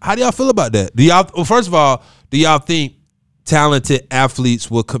 How do y'all feel about that? First of all, do y'all think talented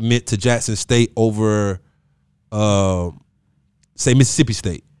athletes will commit to Jackson State over, say, Mississippi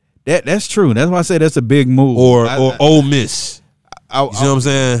State? That's true. That's why I say that's a big move. Or Ole Miss. You know what I'm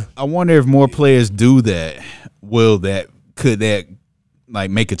saying? I wonder if more players do that. Could that like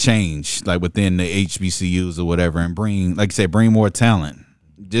make a change like within the HBCUs or whatever, and bring, like you said, bring more talent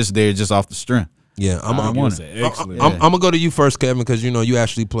just off the strength. Yeah, I'm gonna go to you first, Kevin, because you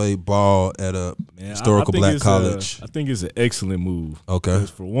actually played ball at a historical black college. I think it's an excellent move. Okay, because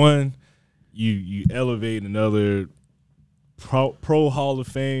for one, you elevate another pro Hall of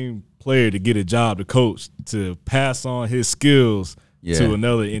Fame player to get a job to coach, to pass on his skills to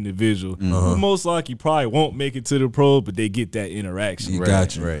another individual who most likely probably won't make it to the pros, but they get that interaction.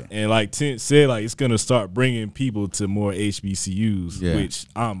 Got you. Right. And like Tint said, like it's gonna start bringing people to more HBCUs, which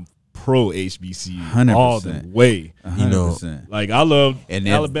I'm pro HBCU 100%. all the way. 100%. Like I love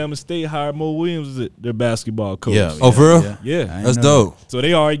Alabama State hired Mo Williams as their basketball coach. Oh, for real? Yeah. That's dope. So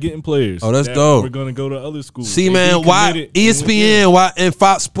they already getting players. Oh, that's dope. We're gonna go to other schools. See, man, why ESPN, why and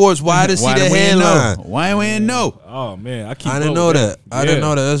Fox Sports, why did see the headline? Why we didn't know? Oh man, I didn't know that. I didn't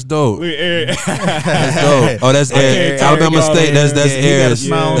know that. That's dope. That's dope. Oh, that's Alabama State. That's Ayers.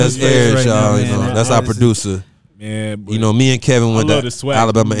 That's Ayers, y'all. That's our producer. Man, me and Kevin went to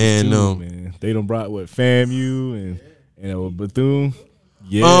Alabama A&M. They done brought FAMU and Bethune.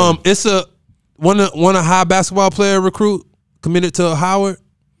 Yeah. It's one a high basketball player recruit committed to Howard.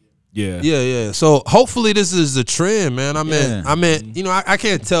 Yeah. So hopefully this is the trend, man. I mean, I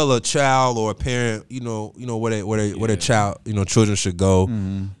can't tell a child or a parent, where their child, children should go,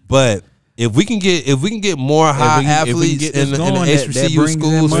 but if we can get more high athletes in the HBCU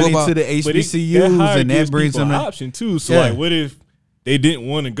schools, money to the HBCUs, and that brings them an option too. So like, what if they didn't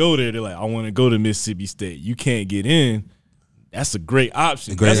want to go there? They're like, I want to go to Mississippi State. You can't get in. That's a great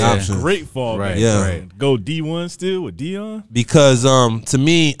option. Great fallback. Right. Yeah. Right. Go D1 still with Deion? Because to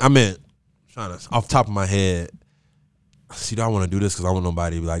me, trying to off the top of my head. See, I want to do this because I want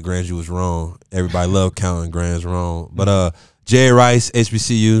nobody to be like, Grandview was wrong. Everybody love counting Grand's wrong. But Jerry Rice,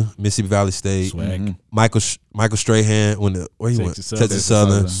 HBCU, Mississippi Valley State. Swag. Michael Strahan, where he went? Texas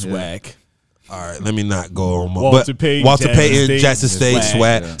Southern. Swag. All right, let me not go on. Walter Payton, Jackson State,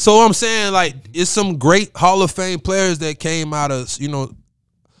 swag. Yeah. So I'm saying, like, it's some great Hall of Fame players that came out of,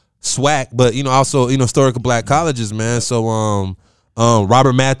 SWAC, but also historical black colleges, man. So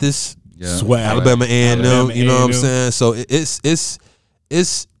Robert Mathis, swag, Alabama A&M, you know what I'm saying? So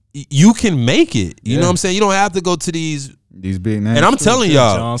it's you can make it. You know what I'm saying? You don't have to go to these big names. And I'm telling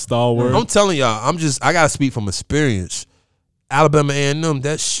y'all, John Stallworth. I'm telling y'all, I gotta speak from experience. Alabama A&M,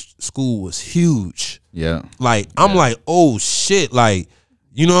 that school was huge. Yeah. Like, I'm like, oh shit, like,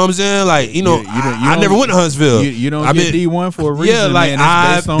 you know what I'm saying? Like, I never went to Huntsville. You don't get D1 for a reason. Yeah, like,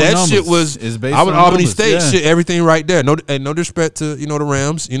 that numbers. Shit was, I was Albany State shit, everything right there. No disrespect to, the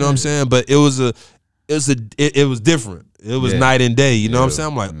Rams, you know what I'm saying? But it was different. It was night and day, you know what I'm saying?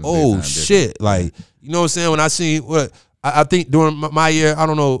 I'm like, oh shit. Like, you know what I'm saying? When I seen I think during my year, I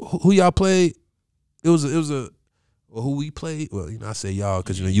don't know who y'all played. It was who we played. Well, I say y'all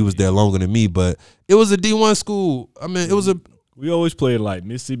because you was there longer than me, but it was a D1 school. I mean, it was a. We always played like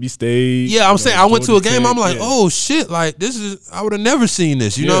Mississippi State. Yeah, I'm saying I went to a game. I'm like, oh shit, like this is. I would have never seen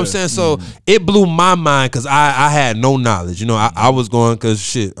this. You know what I'm saying? So it blew my mind because I had no knowledge. I was going because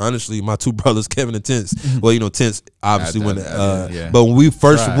shit. Honestly, my two brothers, Kevin and Tense. Well, Tense obviously went. But when we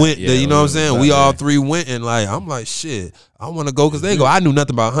first went, you know what I'm saying? We all three went, and like I'm like shit. I want to go because they go. I knew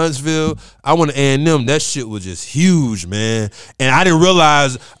nothing about Huntsville. I went to A&M. That shit was just huge, man. And I didn't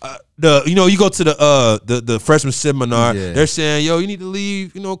realize you go to the freshman seminar. Yeah. They're saying, yo, you need to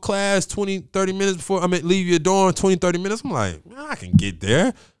leave, class 20, 30 minutes before. Leave your dorm 20, 30 minutes. I'm like, man, I can get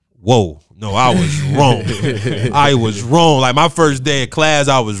there. Whoa. No, I was wrong. I was wrong. Like my first day of class,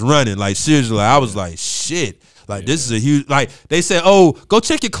 I was running. Like seriously, I was like, shit. Like this is a huge. Like they said, oh, go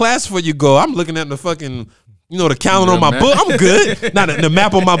check your class before you go. I'm looking at the fucking You know, the calendar on my book, I'm good. Not the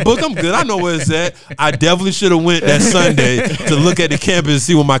map on my book, I'm good. I know where it's at. I definitely should have went that Sunday to look at the campus and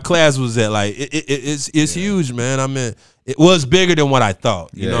see where my class was at. Like, it's huge, man. I mean, it was bigger than what I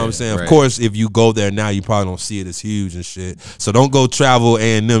thought. You know what I'm saying? Right. Of course, if you go there now, you probably don't see it as huge and shit. So don't go travel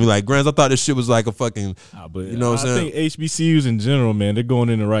and then be like, Grants, I thought this shit was like a fucking, you know what I'm saying? I think HBCUs in general, man, they're going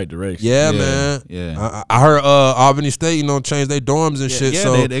in the right direction. Yeah, man. Yeah. I heard Albany State, you know, changed their dorms and shit. Yeah,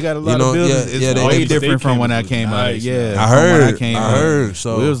 so they got a lot of buildings. It's way different from when I came out. Yeah, I heard.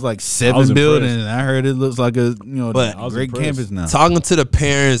 So it was like 7 buildings, and I heard it looks like a great campus now. Talking to the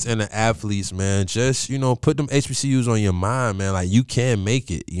parents and the athletes, man, just put them HBCUs on your mind, man. Like, you can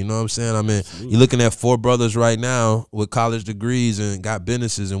make it. You know what I'm saying? I mean, Absolutely. You're looking at 4 brothers right now with college degrees and got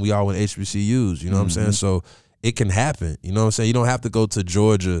businesses, and we all went HBCUs. You know what I'm saying? So it can happen. You know what I'm saying? You don't have to go to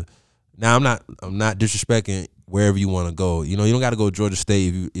Georgia. Now, I'm not disrespecting wherever you want to go. You don't got to go to Georgia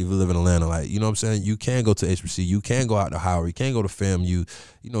State if you live in Atlanta. Like, you know what I'm saying? You can go to HBCU. You can go out to Howard. You can go to FAMU.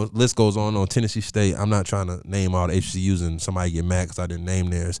 List goes on Tennessee State. I'm not trying to name all the HBCUs and somebody get mad because I didn't name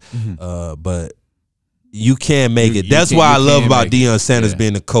theirs. But you can make it. That's why I love about Deion Sanders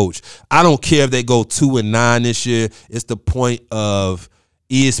being the coach. I don't care if they go 2-9 this year. It's the point of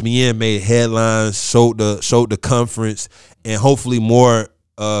ESPN made headlines, showed the conference, and hopefully more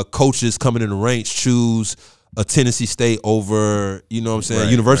coaches coming in the ranks choose a Tennessee State over, University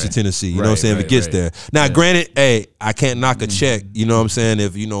of Tennessee, you know what I'm saying, if it gets there. Now, granted, hey, I can't knock a check, you know what I'm saying,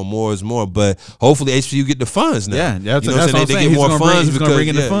 if, more is more, but hopefully HBCU get the funds now. Yeah, that's what I'm saying. They get more funds because he's going to bring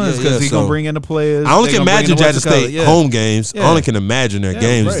in the funds because he's going to bring in the players. I only can imagine Jackson State home games. I only can imagine their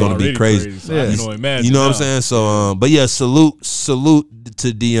games is going to be crazy. You know what I'm saying? So, but yeah, salute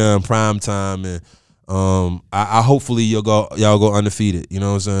to Deion prime time, and I hopefully y'all go undefeated. You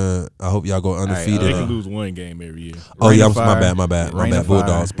know what I'm saying? I hope y'all go undefeated. They can lose one game every year. My bad.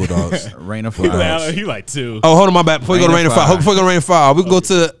 Bulldogs. Rain of Fire. He like 2. Oh, hold on, my bad. Before you go to Rain of Fire, we can go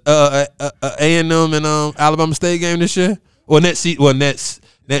to A&M and Alabama State game this year. Next in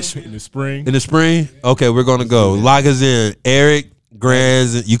the spring. In the spring. Okay, we're gonna go. Lock us in, Eric.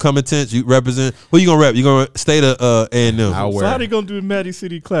 Grands, you come intense. You represent. Who you gonna rep? You gonna stay to A&M? So how they gonna do the Maddie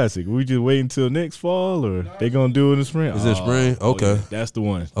City Classic? We just wait until next fall, or they gonna do it in the spring? Is it spring? Okay, that's the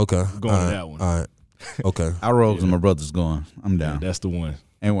one. Okay, we're going to that one. All right. Okay. Our Rogues and my brother's going. I'm down. Yeah, that's the one.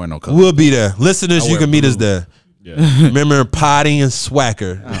 Ain't wearing no color. We'll be there. Listeners, you can meet us there. Yeah. Remember Potty and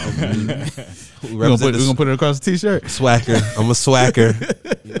Swacker. We're gonna put it across the t-shirt. Swacker. I'm a Swacker.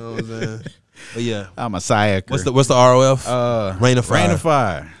 You know what I'm saying? But yeah, I'm a Syacker. What's the ROF? Rain of Fire. Rain of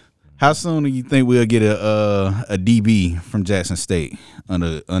Fire. How soon do you think we'll get a DB from Jackson State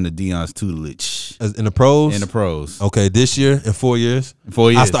under Deion's tutelage? In the pros? In the pros. Okay, this year, in 4 years? In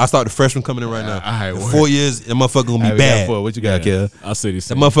 4 years. I start the freshman coming in right now. All right, in 4 years, that motherfucker gonna be bad. What you got, Kev? I'll say this.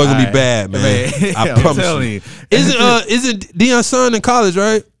 That motherfucker gonna be bad, man. I promise you. Isn't Deion's son in college,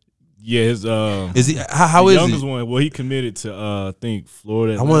 right? Yeah, his is he? How is he? Youngest one. Well, he committed to I think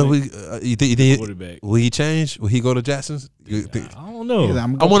Florida. I wonder. You think quarterback. Will he change? Will he go to Jackson's? I don't know. I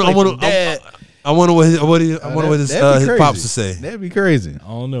wonder what his pops to say. That'd be crazy. I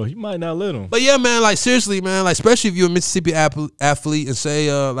don't know. He might not let him. But yeah, man. Like seriously, man. Like especially if you're a Mississippi athlete and say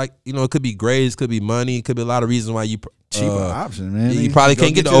it could be grades, could be money, it could be a lot of reasons why you. Cheaper option, man. You probably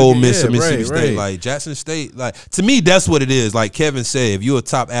can't get the Ole Miss or Mississippi State. Like Jackson State, like to me, that's what it is. Like Kevin said, if you're a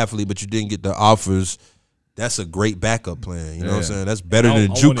top athlete but you didn't get the offers, that's a great backup plan. You know what I'm saying? That's better than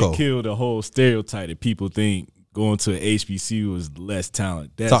JUCO. I want to kill the whole stereotype that people think going to an HBCU is less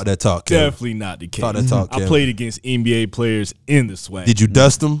talent. That's talk that talk, Kevin. Definitely not the case. Talk that talk, Kevin. I played against NBA players in the SWAC. Did you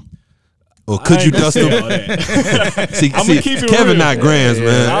dust them? Or could you dust them? see, keep it Kevin real. Not Grands,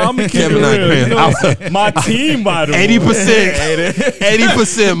 man. I'm gonna keep Kevin it Not real. Grands. My team might have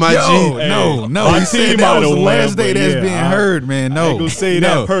 80%, my G. No. My He team said that was the won, last day but that's yeah, being heard, man. No. I ain't gonna say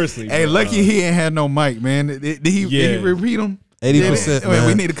that personally. Hey, lucky he ain't had no mic, man. Did he repeat them? 80%, man.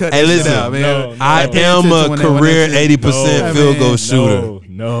 We need to cut hey, this listen, shit out, man. No, I am a career 80% field goal shooter.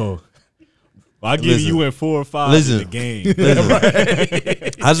 No. Well, I give you in 4 or 5 in the game.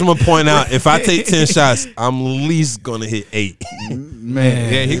 I just want to point out, if I take 10 shots, I'm at least going to hit 8.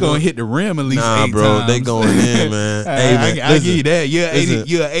 Man, yeah, he going to hit the rim at least 8 bro, times. they going in, man. Hey, man, I give you that.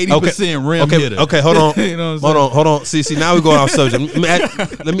 You're 80% rim hitter. Okay, hold on. You know what I'm saying? Hold on. See, now we're going off subject.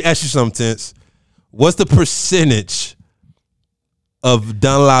 Let me ask you something, Tense. What's the percentage of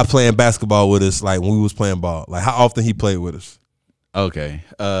Dunlop playing basketball with us, like when we was playing ball? Like how often he played with us? Okay.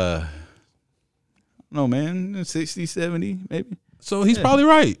 No, man, 60, 70, maybe. So he's probably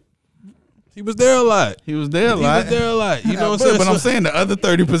right. He was there a lot. He was there a lot. You know what I'm saying? But I'm saying the other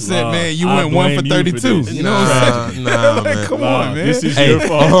 30%, man, you I went 1 for blame you for 32. this. You know what I'm saying? Nah, man. Come on, man. This is Hey, your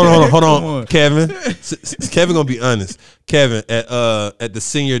fault. hold on, on. Kevin. Kevin gonna be honest. Kevin, at the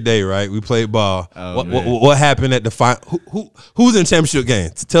senior day, right? We played ball. What happened at the final? Who's in the championship game?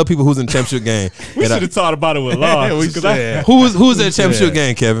 Tell people who's in the championship game. We should have talked about it with Law. Who's in the championship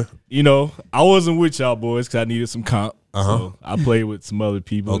game, Kevin? You know, I wasn't with y'all boys because I needed some comp. So I played with some other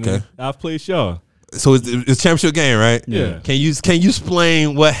people. Okay. I've played y'all. So it's championship game, right? Yeah. Can you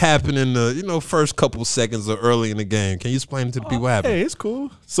explain what happened in the first couple seconds or early in the game? Can you explain it to the people what happened? Hey, it's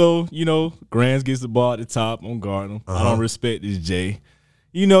cool. So, Grants gets the ball at the top. I'm guarding him. I don't respect this Jay.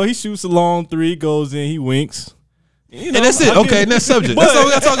 He shoots a long three, goes in, he winks. And that's it. Okay, next subject. That's all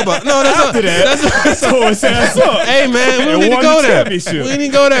we got to talk about. No, that's After that, Hey, man, we And need to won go the there. championship. We need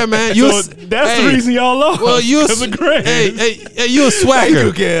to go there, man. so that's the reason y'all lost. Well, you because of Grants. hey, you a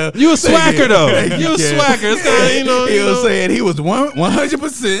swacker. You a swacker though. You a swacker. It's kind of He was saying he was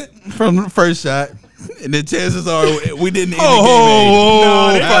 100% from the first shot. And the chances are we didn't end the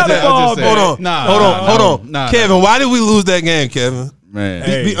game. Hold on. Kevin, why did we lose that game, Kevin?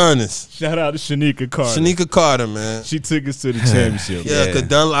 Man, Be honest. Shout out to Shanika Carter. Shanika Carter, man. She took us to the championship. Yeah, because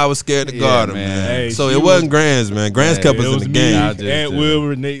Dunlop was scared to guard him, man. Hey, So it wasn't Grants, man. Grants kept us in the game. Aunt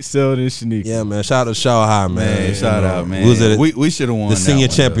Wilbur, Nate Selden, Shanika. Yeah, man. Shout out to Shaw High, man. shout out, man. We was at We should have won the senior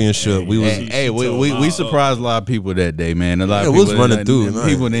that one, championship. We was. we surprised a lot of people that day, man. A lot of we people was running through.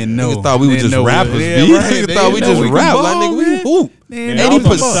 People didn't know. Niggas thought we were just rappers. Niggas thought we just rap. Like, nigga, we hoop. Man, I was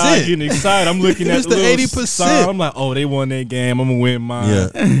on the side getting excited. I'm looking at It's the the little 80%. sign. I'm like, oh, they won that game. I'm gonna win mine.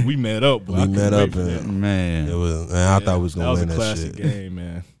 Yeah. We met up. Boy. We met up, Man, Man, I thought we was gonna win that that was a classic shit. game,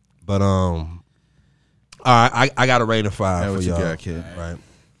 man. But all right, I got a rating of 5 for what you y'all. got, kid? Right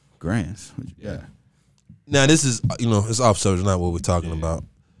Grants. What you got? now, this is it's off subject, not what we're talking about.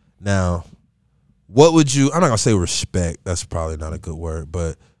 Now, what would you? I'm not gonna say respect. That's probably not a good word,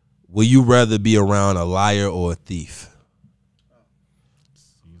 but will you rather be around a liar or a thief?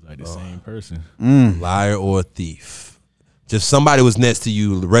 He's like the same person. Liar or a thief? Just somebody was next to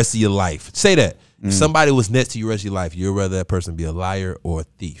you the rest of your life. Say that. If somebody was next to you the rest of your life, you'd rather that person be a liar or a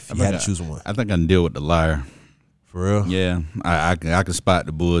thief. You had to choose one. I think I can deal with the liar. For real? Yeah, I can spot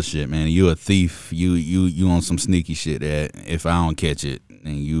the bullshit, man. You a thief. You on some sneaky shit that if I don't catch it,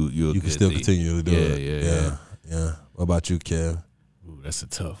 then you can still thief. continue to do it. Yeah. What about you, Kev? Ooh, that's a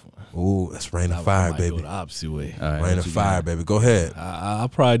tough one. Ooh, that's rain of I fire, might baby. Go the opposite way. All right, Rain what of you fire, got? baby. Go ahead. I'll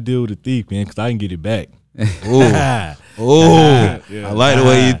probably deal with the thief, man, because I can get it back. Ooh. I like the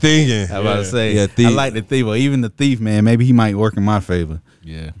way you're thinking. I was about to say, Yeah, thief. I like the thief, or even the thief, man. Maybe he might work in my favor.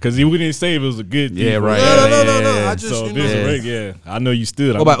 Yeah, because we didn't say if it was a good thief. Yeah, right. No. I just, So if you it's know. a rig, I know you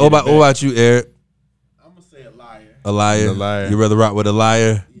stood. What about you, Eric? I'm gonna say a liar. A liar? A liar. You rather rock with a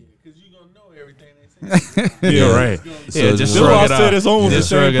liar? Because you gonna know everything they say. Yeah, right. So Yeah, just just That's why I shrug it said off. it's almost the Just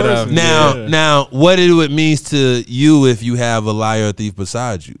same shrug it off. person. Now, what it means to you if you have a liar or thief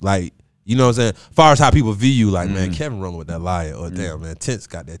beside you? Like, you know what I'm saying? As far as how people view you, like, man, Kevin rolling with that liar, or damn, man, Tent's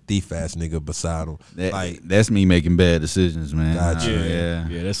got that thief ass nigga beside him. That's me making bad decisions, man. Gotcha.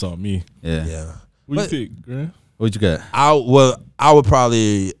 Yeah, that's on me. Yeah. Yeah. What But- you pick, Grant? What you got? I would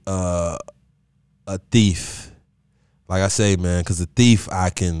probably a thief. Like I say, man, because a thief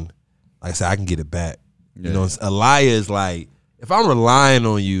I can get it back. You know, a liar is like if I'm relying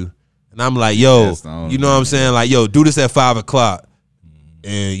on you and I'm like, yo, That's the only you know what I'm saying? Like, yo, do this at 5:00,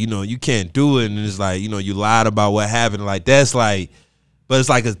 and you can't do it, and it's like you lied about what happened. Like that's like, but it's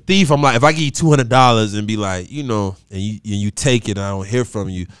like a thief. I'm like, if I give you $200 and be like, and you take it, and I don't hear from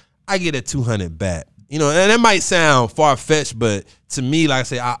you, I get that $200 back. And that might sound far-fetched, but to me, like I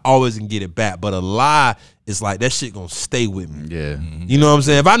say, I always can get it back. But a lie is like, that shit gonna stay with me. Yeah. You know what I'm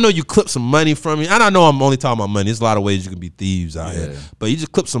saying? If I know you clip some money from me, and I know I'm only talking about money. There's a lot of ways you can be thieves out here. But you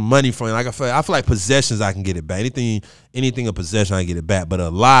just clip some money from me. Like I feel like possessions, I can get it back. Anything a possession, I can get it back. But a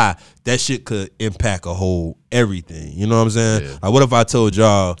lie, that shit could impact a whole everything. You know what I'm saying? Yeah. Like, what if I told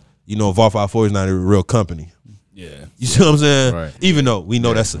y'all, VAR 540 is not a real company? Yeah. You see what I'm saying? Right. Even though we know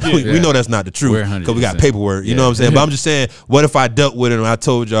we know that's not the truth We're because we got 100%. paperwork. You know what I'm saying? But I'm just saying, what if I dealt with it and I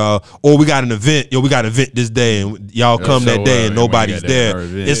told y'all, or we got an event, we got an event this day and y'all come that show day up and and we nobody's got that there. our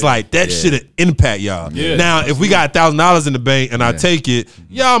event. It's like that should impact y'all. Yeah. Now, if we got $1,000 in the bank and I take it,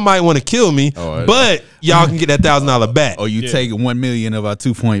 y'all might want to kill me, but y'all can get that $1,000 back. Or you take 1 million of our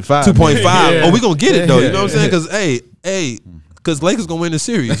 2.5. 2.5. Yeah. Oh, we gonna get it though. You know what I'm saying? Because because Lakers gonna win the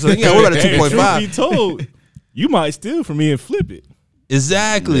series. So yeah, we're at a 2.5. Truth be told, you might steal from me and flip it.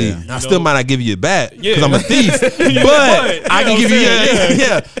 Exactly. Yeah. I still might not give you it back because Yeah. I'm a thief, but I can give you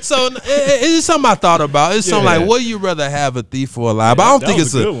yeah. So it's just something I thought about. It's something like, would you rather have a thief or a lie? But I don't that think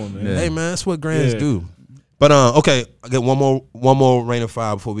was it's a good one, man. Hey man, that's what grands Yeah. do. But okay, I get one more rain of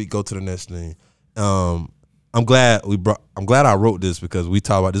fire before we go to the next thing. I'm glad I wrote this because we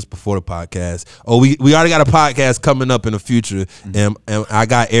talked about this before the podcast. Oh, we already got a podcast coming up in the future, and I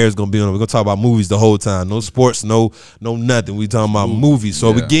got Eric's gonna be on it. We're gonna talk about movies the whole time. No sports, no nothing. We talking about movies.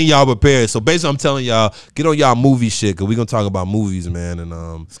 So we getting y'all prepared. So basically, I'm telling y'all, get on y'all movie shit because we gonna talk about movies, man. And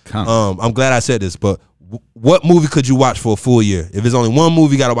I'm glad I said this, but what movie could you watch for a full year? If there's only one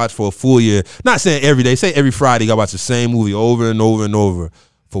movie you gotta watch for a full year, not saying every day, say every Friday you gotta watch the same movie over and over and over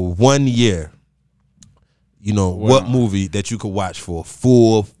for 1 year. You know, what movie that you could watch for a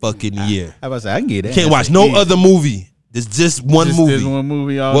full fucking year? How about I can get that. Can't watch no other movie. It's just one movie. This one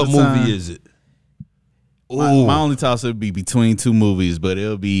movie all what the time. movie is it? My only toss would be between two movies, but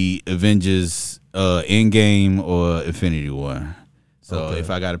it'll be Avengers Endgame or Infinity War. So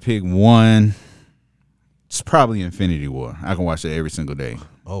if I got to pick one, it's probably Infinity War. I can watch it every single day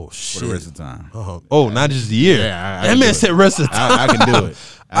Oh shit! for the rest of the time. Oh, not just the year. Yeah, I that can man do said rest of the time. I can do it.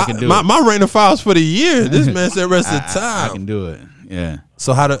 I can do it. My rain of fire's for the year. This man said rest of the time. I can do it. Yeah.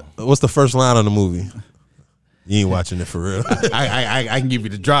 So what's the first line of the movie? You ain't watching it for real. I can give you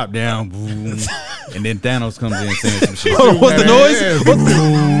the drop down, boom, and then Thanos comes in saying some shit. Hold on, what's the noise?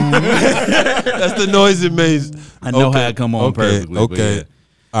 That's the noise it makes. I know how it come on perfectly. Okay. Yeah.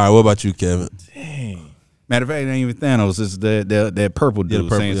 All right. What about you, Kevin? Dang. Matter of fact, it ain't even Thanos. It's that purple dude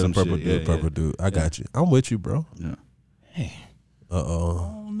saying some purple shit. dude. Purple dude. I got you. I'm with you, bro. Yeah. Uh oh. I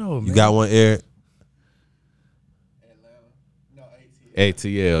don't know, man. You got one, Eric?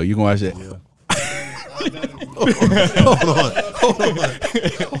 ATL. You can watch that?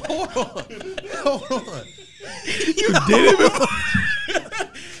 You did it before.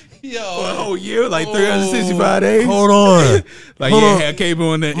 Yo, Oh yeah, like 365 days. hold on. Like Hold yeah, on. had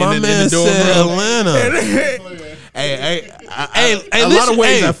cable in the My in man the dorm said room. Atlanta. Hey, Hey, a lot of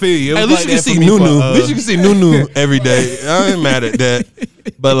ways I feel you. It At was least like you can that see for me Nunu. for, At least you can see Nunu every day. I ain't mad at that.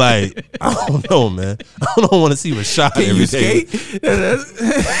 But like, I don't know, man. I don't want to see Rashad Can every you day. skate?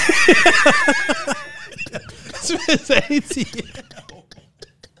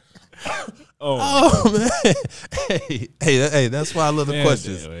 Oh man. Hey, that's why I love the Man,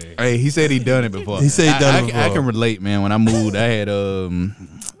 questions. Hey, he said he done it before. He said he done it before. I can relate, man. When I moved, I had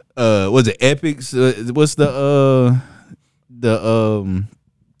was it Epics? What's the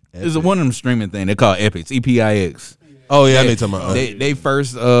it's one of them streaming thing. They call Epics, EPIX. Oh yeah, I know you're talking about. They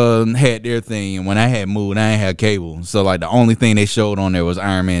first had their thing, and when I had moved, I ain't had cable. So like the only thing they showed on there was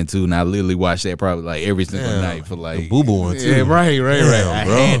Iron Man 2, and I literally watched that probably like every single night for like the Boo Boo one too. Yeah, right. Damn, bro. I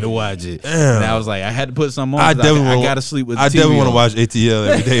had to watch it. Damn. And I was like, I had to put something on. I 'cause definitely I gotta sleep with the I TV definitely want to on. watch ATL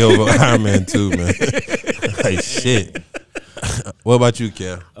every day over Iron Man 2, man. Like shit. What about you,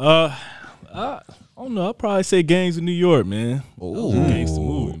 Kev? I don't know. I'll probably say Gangs of New York, man. Ooh. Gangsta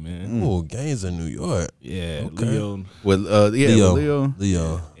movie, man. Ooh, Gangs in New York. Yeah, Okay. Leo With with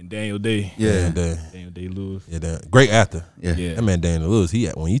Leo. and Daniel Day. Yeah. Daniel Day-Lewis. Yeah, great actor. Yeah. Yeah. That man Daniel Lewis,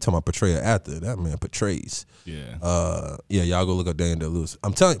 when you talking about portray an actor, that man portrays. Yeah. Yeah, y'all go look up Daniel Lewis.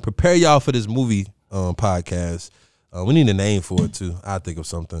 I'm telling you, prepare y'all for this movie podcast. We need a name for it too. I'll think of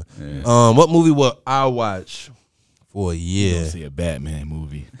something. What movie will I watch for a year? See a Batman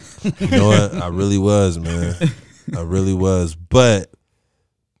movie. You know what? I really was, man. I really was. But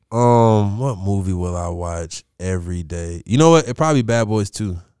what movie will I watch every day? You know what? It probably Bad Boys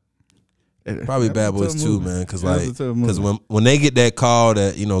 2. Probably Bad Boys 2, man. Because when they get that call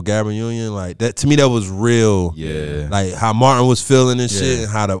that, Gabrielle Union, like that, to me that was real. Yeah. Like how Martin was feeling and shit, and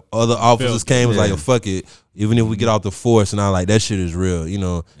how the other officers came was like, fuck it. Even if we get off the force, and I like that shit is real. I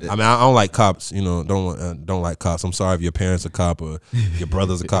mean, I don't like cops. Don't like cops. I'm sorry if your parents a cop or your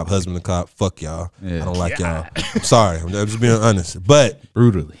brother's a cop, husband a cop. Fuck y'all. I don't like y'all. I'm sorry. I'm just being honest. But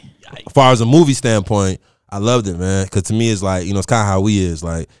Brutally. as far as a movie standpoint, I loved it, man. Because to me, it's like it's kind of how we is.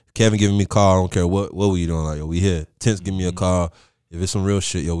 Like Kevin giving me a call. I don't care what we doing. Like yo, we here. Tense give me a call. If it's some real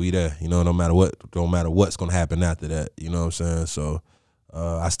shit, yo, we there. No matter what. Don't matter what's gonna happen after that. You know what I'm saying? So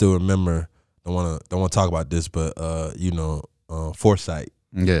I still remember. Don't want to talk about this, but Foresight.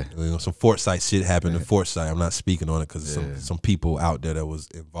 Yeah. Some Foresight shit happened in Foresight. I'm not speaking on it because some people out there that was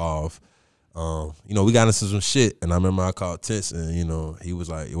involved. We got into some shit, and I remember I called Tense, and he was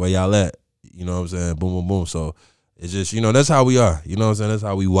like, "Where y'all at?" You know what I'm saying? Boom, boom, boom. So it's just that's how we are. You know what I'm saying? That's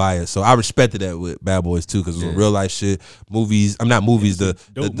how we wired. So I respected that with Bad Boys too, because it was real life shit. Movies. I'm not movies. The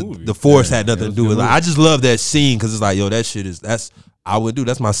dope movie. the force had nothing to do with. Like, I just love that scene because it's like, yo, that shit is that's. I would do.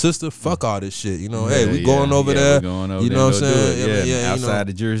 That's my sister. Fuck all this shit. Hey, we going over there. Going over you know what I'm saying? Yeah, outside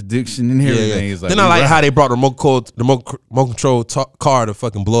the jurisdiction and everything. Yeah. It's like, then I like how they brought the remote control car to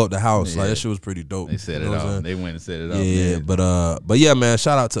fucking blow up the house. Like that shit was pretty dope. They set it off. They went and set it off. Yeah, but yeah, man.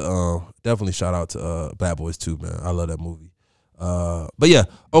 Shout out to definitely shout out to Bad Boys 2, man. I love that movie. But yeah,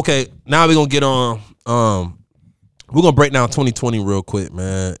 okay. Now we're gonna get on. We're gonna break down 2020 real quick,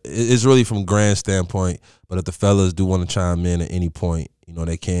 man. It's really from grand standpoint, but if the fellas do want to chime in at any point,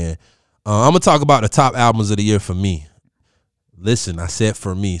 they can. I'm gonna talk about the top albums of the year for me. Listen, I said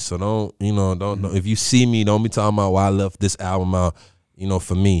for me, so don't if you see me, don't be talking about why I left this album out,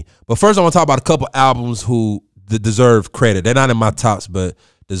 for me. But first, I want to talk about a couple albums who deserve credit. They're not in my tops, but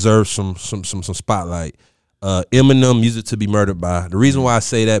deserve some spotlight. Eminem, Music to Be Murdered By. The reason why I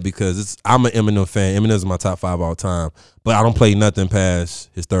say that because I'm an Eminem fan. Eminem is my top 5 all time, but I don't play nothing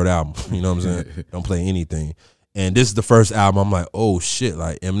past his third album. You know what I'm saying? Don't play anything. And this is the first album. I'm like, oh shit,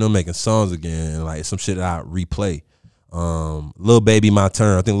 like Eminem making songs again, and like some shit that I replay. Lil Baby, My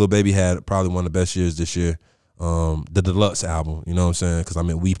Turn. I think Lil Baby had probably one of the best years this year. The Deluxe album. You know what I'm saying? Because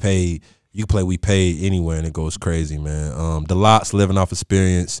We Paid. You can play We Paid anywhere and it goes crazy, man. Deluxe, Living Off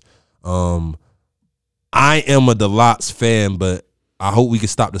Experience. I am a Deluxe fan, but I hope we can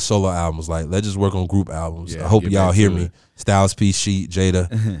stop the solo albums. Like, let's just work on group albums. I hope y'all hear me. Styles P, Sheet, Jada.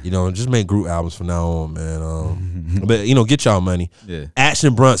 Just make group albums from now on, man. But get y'all money. Yeah.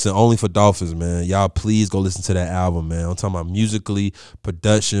 Action Bronson, Only for Dolphins, man. Y'all please go listen to that album, man. I'm talking about musically,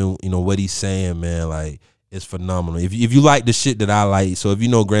 production. What he's saying, man. Like, it's phenomenal. If you like the shit that I like, so if you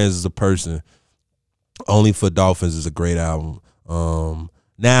know Grams as a person, Only for Dolphins is a great album.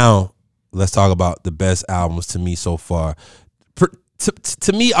 Now let's talk about the best albums to me so far.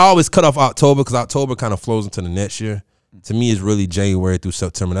 To me, I always cut off October because October kind of flows into the next year. To me, it's really January through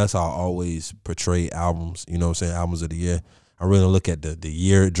September. That's how I always portray albums, albums of the year. I really look at the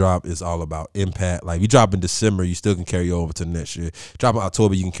year it drop. It's all about impact. Like, if you drop in December, you still can carry over to the next year. Drop in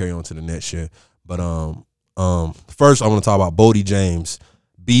October, you can carry on to the next year. But first, I want to talk about Boldy James.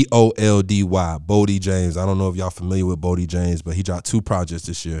 Boldy, Boldy James. I don't know if y'all familiar with Boldy James, but he dropped 2 projects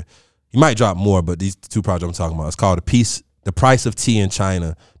this year. He might drop more, but these 2 projects I'm talking about, it's called The Price of Tea in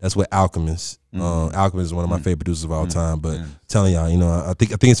China. That's with Alchemist. Alchemist is one of my favorite producers of all time. But telling y'all, I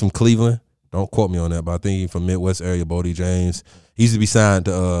think it's from Cleveland. Don't quote me on that, but I think he's from Midwest area, Boldy James. He used to be signed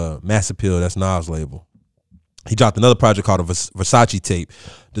to Mass Appeal, that's Nas' label. He dropped another project called the Versace Tape.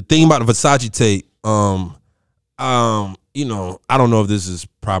 The thing about the Versace Tape, I don't know if this is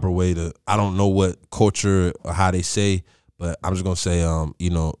proper way to, I don't know what culture or how they say, but I'm just gonna say,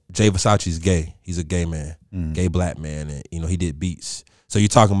 Jay Versace's gay. He's a gay man, gay black man, and he did beats. So you're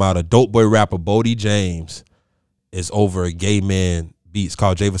talking about a dope boy rapper, Boldy James, is over a gay man beats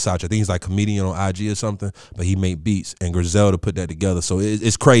called Jay Versace. I think he's like comedian on IG or something, but he made beats and Griselda put that together. So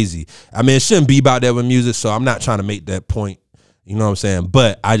it's crazy. I mean, it shouldn't be about that with music. So I'm not trying to make that point. You know what I'm saying?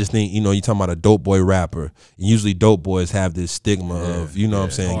 But I just think, you're talking about a dope boy rapper. And usually dope boys have this stigma of, what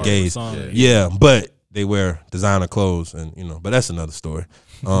I'm saying, gays. Yeah, but they wear designer clothes and, but that's another story.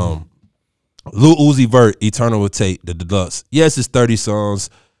 Lil Uzi Vert, Eternal Rotate, the Deluxe. Yes, it's 30 songs.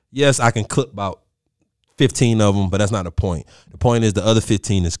 Yes, I can clip about 15 of them, but that's not the point. The point is the other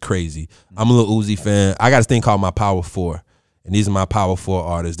 15 is crazy. I'm a Lil Uzi fan. I got this thing called my Power 4. And these are my Power 4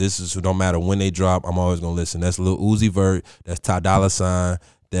 artists. This is, no matter when they drop, I'm always going to listen. That's Lil Uzi Vert. That's Ty Dolla $ign.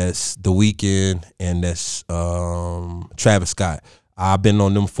 That's The Weeknd. And that's Travis Scott. I've been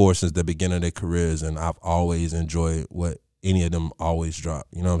on them 4 since the beginning of their careers, and I've always enjoyed what any of them always drop.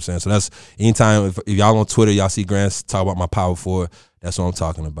 You know what I'm saying? So that's anytime, if y'all on Twitter, y'all see Grants talk about my Power 4, that's what I'm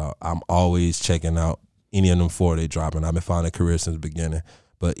talking about. I'm always checking out any of them 4 they drop, and I've been following their career since the beginning.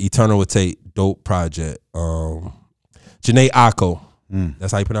 But Eternal Rotate, dope project. Janae Aiko,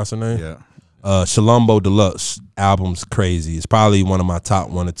 that's how you pronounce her name? Yeah. Shalombo Deluxe album's crazy. It's probably one of my top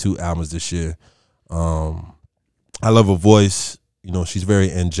 1 or 2 albums this year. I love her voice. She's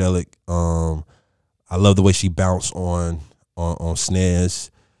very angelic. I love the way she bounced on snares.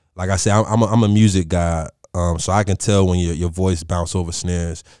 Like I said, I'm a music guy, so I can tell when your voice bounce over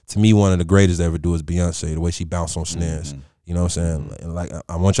snares. To me, one of the greatest to ever do is Beyonce, the way she bounced on snares. You know what I'm saying? Like,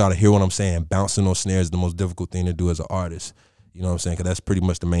 I want y'all to hear what I'm saying. Bouncing on snares is the most difficult thing to do as an artist. You know what I'm saying? Because that's pretty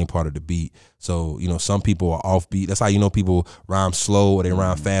much the main part of the beat. So, some people are off beat. That's how people rhyme slow or they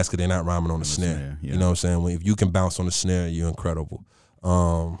rhyme fast because they're not rhyming on the snare. Yeah. You know what I'm saying? If you can bounce on the snare, you're incredible.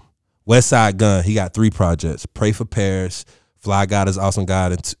 Westside Gunn, he got 3 projects. Pray for Paris, Fly God is Awesome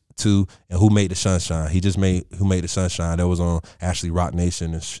God, and 2, and Who Made the Sunshine. He just made Who Made the Sunshine. That was on Ashley Rock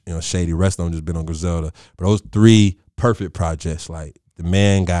Nation and Shady. The rest of them just been on Griselda. But those 3 perfect projects. Like, the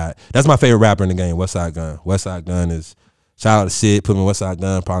man got, that's my favorite rapper in the game, Westside Gunn. Westside Gunn is Shout out to Sid, put me West Side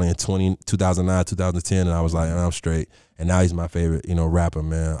Gun probably in 2009, 2010, and I was like, I'm straight. And now he's my favorite, rapper,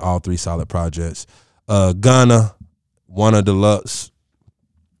 man. All 3 solid projects. Gunna, Wanna Deluxe,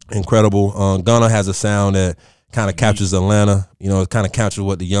 incredible. Gunna has a sound that kind of captures Atlanta. It kind of captures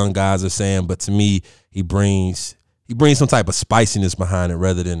what the young guys are saying, but to me, he brings some type of spiciness behind it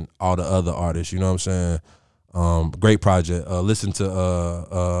rather than all the other artists. You know what I'm saying? Great project. Listen to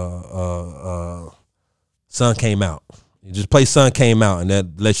Sun Came Out. You just play Sun Came Out, and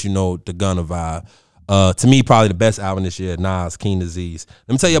that lets you know the Gunna vibe. To me, probably the best album this year, Nas, King Disease.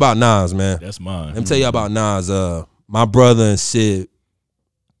 Let me tell you about Nas, man. That's mine. Let me tell you about Nas. My brother and Sid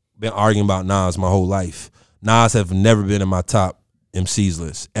been arguing about Nas my whole life. Nas have never been in my top MCs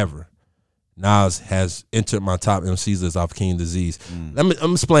list, ever. Nas has entered my top MCs list off King Disease. Let me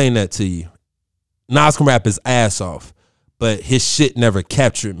explain that to you. Nas can rap his ass off, but his shit never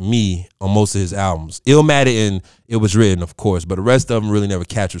captured me on most of his albums. Illmatic and It Was Written, of course, but the rest of them really never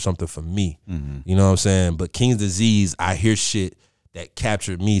captured something for me. You know what I'm saying? But King's Disease, I hear shit that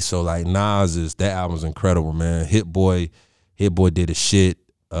captured me. So like that album's incredible, man. Hit Boy did his shit.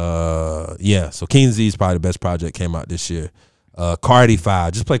 So King's Disease probably the best project came out this year. Cardi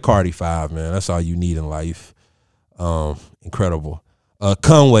 5, just play Cardi 5, man. That's all you need in life. Incredible.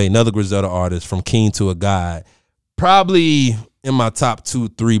 Conway, another Griselda artist, From King to a God. Probably in my top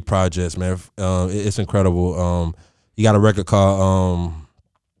 2-3 projects, man. It's incredible. You got a record called, I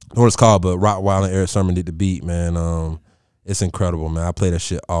don't know what it's called, but Rottweiler and Eric Sermon did the beat, man. It's incredible, man. I play that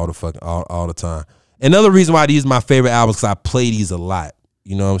shit all the time. Another reason why these are my favorite albums because I play these a lot.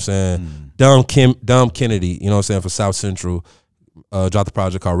 You know what I'm saying? Dumb Kennedy, you know what I'm saying, for South Central, dropped a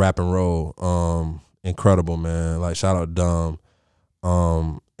project called Rap and Roll. Incredible, man. Like, shout out Dumb.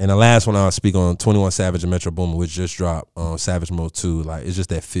 And the last one I'll speak on, 21 Savage and Metro Boomin, which just dropped on Savage Mode 2. Like, it's just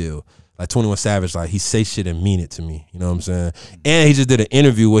that feel. Like, 21 Savage, like, he say shit and mean it to me. You know what I'm saying? And he just did an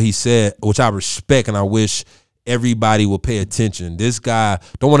interview where he said, which I respect and I wish everybody will pay attention. This guy,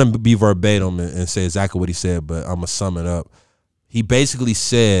 don't want to be verbatim and say exactly what he said, but I'm going to sum it up. He basically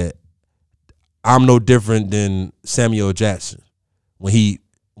said, I'm no different than Samuel Jackson when he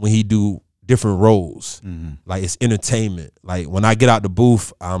do different roles. Like, it's entertainment. Like, when I get out the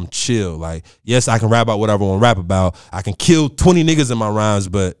booth, I'm chill. Like, yes, I can rap about whatever I want to rap about. I can kill 20 niggas in my rhymes,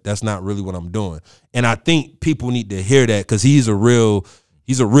 but that's not really what I'm doing. And I think people need to hear that because he's a real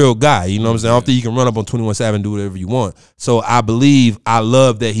guy. You know what I'm saying? I don't think you can run up on 21 Savage and do whatever you want. So I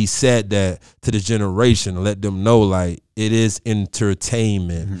love that he said that to the generation and let them know, like, it is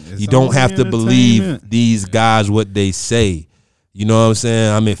entertainment. You don't have to believe these guys what they say. You know what I'm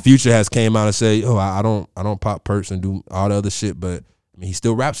saying? I mean, Future has came out and said, I don't pop perks and do all the other shit, but I mean, he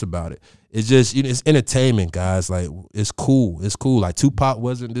still raps about it. It's just, it's entertainment, guys. Like, it's cool. It's cool. Like, Tupac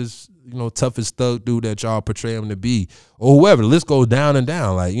wasn't this, toughest thug dude that y'all portray him to be, or whoever. The list goes down and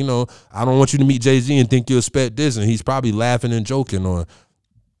down. Like, I don't want you to meet Jay-Z and think you expect this, and he's probably laughing and joking, or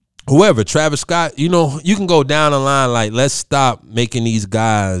whoever. Travis Scott, you can go down the line. Like, let's stop making these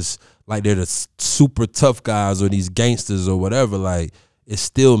guys like they're the super tough guys or these gangsters or whatever. Like, it's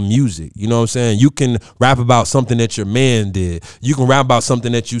still music. You know what I'm saying? You can rap about something that your man did. You can rap about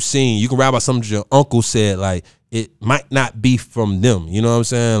something that you seen. You can rap about something your uncle said. Like, it might not be from them. You know what I'm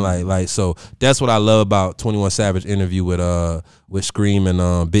saying? Like so that's what I love about 21 Savage interview with Scream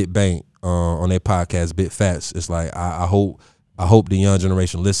and Big Bank on their podcast, Big Fats. It's like, I hope the young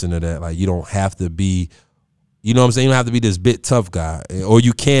generation listen to that. Like, you don't have to be, you know what I'm saying? You don't have to be this bit tough guy, or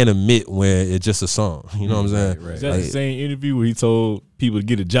you can admit when it's just a song. You know what I'm saying? Right. Is that the same interview where he told people to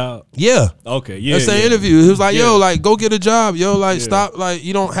get a job? Yeah. Okay. Yeah. That same interview. He was like, yo, like, go get a job. Yo, like, stop. Like,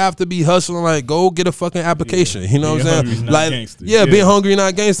 you don't have to be hustling. Like, go get a fucking application. You know what I'm saying? Like, gangster. Being hungry,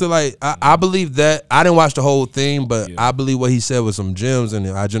 not gangster. Like, I believe that. I didn't watch the whole thing, but I believe what he said was some gems, and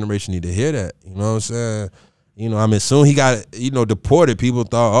our generation need to hear that. You know what I'm saying? I mean, soon he got, deported. People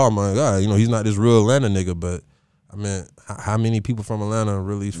thought, oh my God, he's not this real Atlanta nigga, but I mean, how many people from Atlanta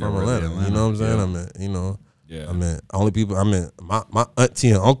really is from Atlanta? You know what I'm saying? Yeah. I mean, only people. I mean, my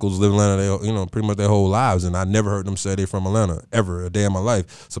auntie and uncles live in Atlanta. They, pretty much their whole lives, and I never heard them say they from Atlanta ever a day in my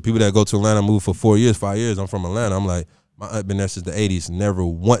life. So people that go to Atlanta, move for 4 years, 5 years. I'm from Atlanta. I'm like, my aunt been there since the '80s. Never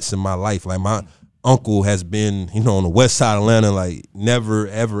once in my life. Like, my uncle has been, on the west side of Atlanta. Like, never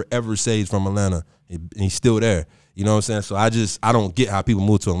ever say he's from Atlanta. And he's still there. You know what I'm saying? So I don't get how people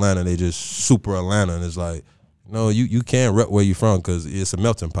move to Atlanta. They just super Atlanta, and it's like, no, you can't rep where you from because it's a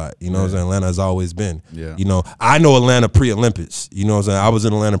melting pot. You know what I'm saying? Atlanta has always been. Yeah. I know Atlanta pre-Olympics. You know what I'm saying? I was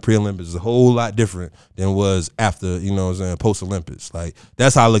in Atlanta pre-Olympics. It's a whole lot different than it was after, you know what I'm saying, post-Olympics. Like,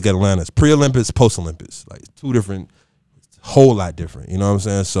 that's how I look at Atlanta. It's pre-Olympics, post-Olympics. Like, two different, Whole lot different. You know what I'm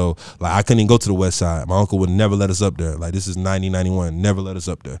saying? So like I couldn't even go to the West Side. My uncle would never let us up there. Like this is 90, 91. Never let us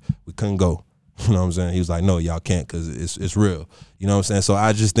up there. We couldn't go. You know what I'm saying? He was like, no, y'all can't because it's real. You know what I'm saying? So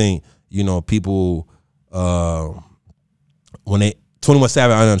I just think, you know, people when they 21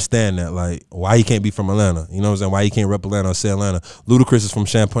 Savage, I understand that. Like, why he can't be from Atlanta? You know what I'm saying? Why he can't rep Atlanta or say Atlanta? Ludacris is from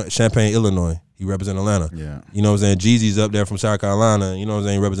Champaign, Illinois. He represents Atlanta. Yeah. You know what I'm saying? Jeezy's up there from South Carolina. You know what I'm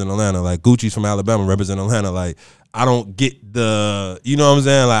saying? He represents Atlanta. Like, Gucci's from Alabama, represent Atlanta. Like, I don't get the, you know what I'm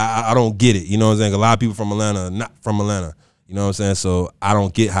saying? Like, I don't get it. You know what I'm saying? A lot of people from Atlanta are not from Atlanta. You know what I'm saying? So I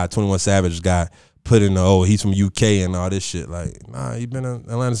don't get how 21 Savage got put in the, he's from UK and all this shit. Like, nah, he been in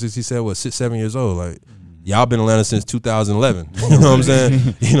Atlanta since he said, 6, 7 years old. Like, y'all been in Atlanta since 2011. You know what I'm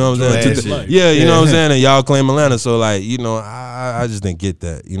saying? You know what I'm saying? You know what I'm saying? And y'all claim Atlanta. So, like, you know, I just didn't get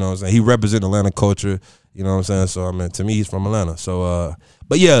that. You know what I'm saying? He represents Atlanta culture. You know what I'm saying? So, I mean, to me, he's from Atlanta. So,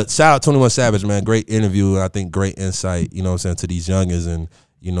 but yeah, shout out 21 Savage, man. Great interview. I think great insight, you know what I'm saying, to these youngins. And,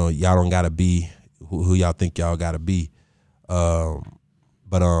 you know, y'all don't got to be who y'all think y'all got to be.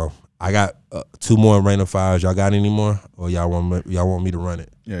 But I got 2 more Rain of Fires. Y'all got any more? Or y'all want me to run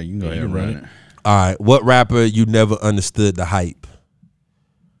it? Yeah, you can go ahead and run it. All right. What rapper you never understood the hype?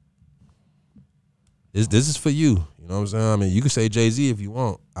 This is for you. You know what I'm saying? I mean, you can say Jay-Z if you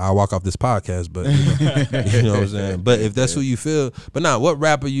want. I'll walk off this podcast, but you know what I'm saying? But if that's who you feel. But nah, what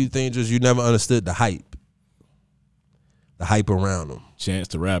rapper you think just you never understood the hype? The hype around him. Chance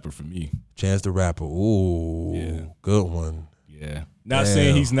the Rapper for me. Chance the Rapper. Ooh. Yeah. Good one. Yeah. Not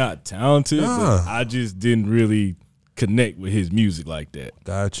saying he's not talented, but I just didn't really connect with his music like that.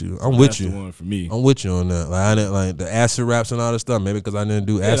 Got you. I'm with you. That's the one for me. I'm with you on that. Like I didn't like the acid raps and all this stuff. Maybe because I didn't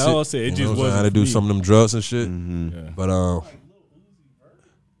do acid. Yeah, I said it just wasn't. I had to do some of them drugs and shit. Mm-hmm. Yeah. But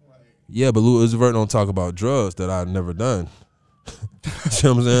yeah, but Lil Uzi Vert don't talk about drugs that I've never done. You know what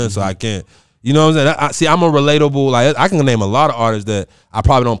I'm saying? So I can't. You know what I'm saying? I'm a relatable. Like I can name a lot of artists that I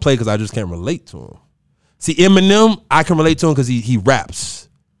probably don't play because I just can't relate to them. See, Eminem, I can relate to him because he raps.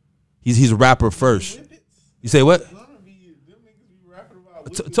 He's a rapper first. You say what?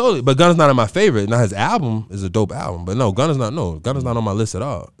 Totally, but Gunna's not in my favorite. Now his album is a dope album, but no, Gunna's not on my list at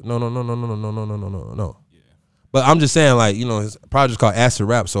all. No. But I'm just saying, like, you know, his project's called Acid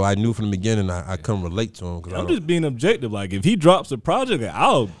Rap, so I knew from the beginning I couldn't relate to him. I'm just being objective. Like, if he drops a project,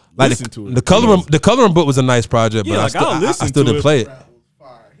 I'll like listen to it. The Coloring Book was a nice project, but I still didn't play it.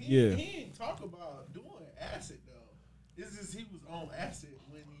 He didn't talk about doing acid though. It's just he was on acid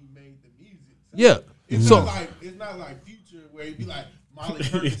when he made the music. So Yeah. It's not like Future where he'd be like Molly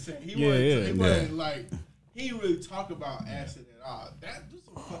Perkins. He wasn't like he didn't really talk about acid at all.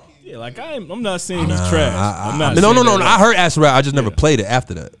 Like I'm not saying he's trash. I'm not. No. I heard Acid Rap. I just never played it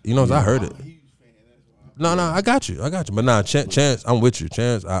after that. You know, I heard it. No, I got you. But nah, Chance, I'm with you.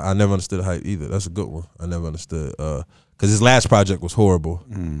 Chance, I never understood the hype either. That's a good one. I never understood. Because his last project was horrible.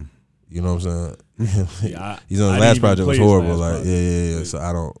 You know what I'm saying? He's on his last project was horrible. Like, yeah. So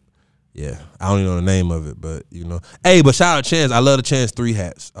I don't even know the name of it, but you know. Hey, but shout out Chance. I love the Chance 3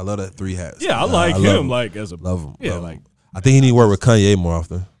 hats. I love that 3 hats. Yeah, I like him. Like as a love him. Yeah, love like him. I think he need to work with Kanye more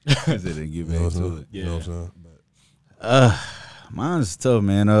often. You know what I'm saying? You know what I'm saying? Mine's tough,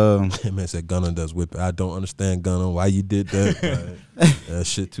 man. Man said Gunna does whip it. I don't understand Gunna. Why you did that? That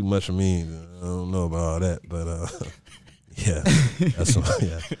shit too much for me. I don't know about all that, but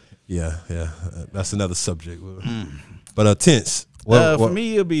that's another subject. But Tense. For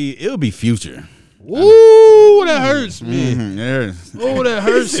me, it'll be Future. Ooh, that hurts me. Oh, that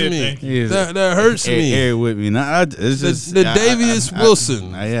hurts me. That hurts me. Air with me. Nah, it's just the Davius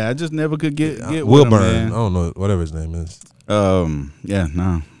Wilson. I just never could get Wilburn. I don't know whatever his name is. I'm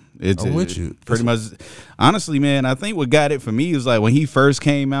with you. Pretty much. Honestly, man, I think what got it for me is like when he first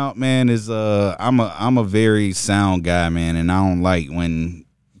came out, man. I'm a very sound guy, man, and I don't like when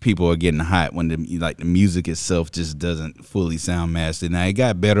people are getting hot when the music itself just doesn't fully sound mastered. Now it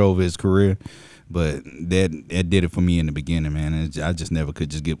got better over his career, but that did it for me in the beginning, man. And I just never could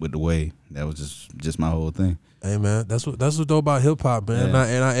just get with the way. That was just my whole thing. Hey man, that's what dope about hip hop, man. Yeah.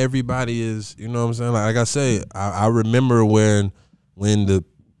 And not everybody is, you know what I'm saying? Like I say, I remember when the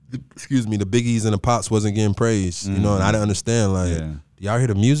Biggies and the Pops wasn't getting praised, you know, and I didn't understand y'all hear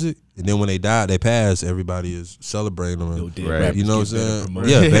the music, and then when they died, they passed. Everybody is celebrating them. Right. You know what I'm saying?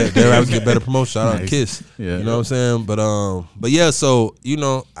 Yeah, their rappers get better promotion. Shout out Kiss. Yeah. You know what I'm saying? But yeah. So you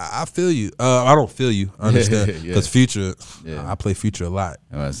know, I feel you. I don't feel you. I understand because Future. I play Future a lot.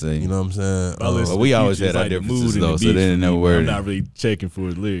 I say. You know what I'm saying? But we always had our differences though, so they didn't know where. I'm not really checking for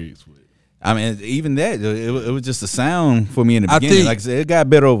his lyrics. I mean, even that, it was just a sound for me in the beginning. Like I said, it got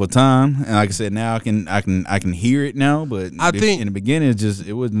better over time, and like I said, now I can hear it now. But I think in the beginning,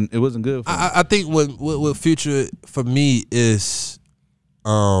 it wasn't good. For me. I think what Future for me is,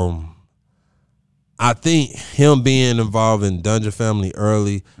 I think him being involved in Dungeon Family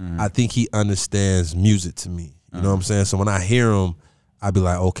early, I think he understands music to me. You know what I'm saying? So when I hear him, I be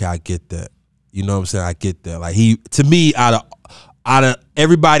like, okay, I get that. You know what I'm saying? I get that. Like to me, out of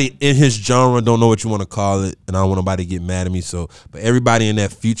everybody in his genre, don't know what you want to call it, and I don't want nobody to get mad at me. So, but everybody in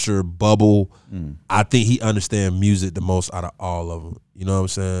that Future bubble, I think he understands music the most out of all of them. You know what I'm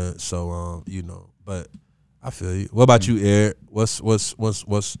saying? So, but I feel you. What about you, Eric? What's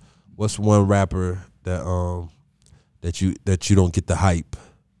one rapper that you don't get the hype?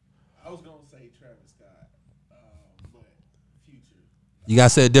 I was gonna say Travis Scott, but Future. You gotta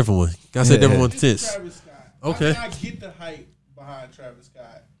say a different one. You gotta say a different one since. Travis Scott. Okay. I get the hype behind Travis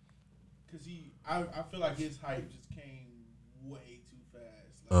Scott because I feel like his hype just came way too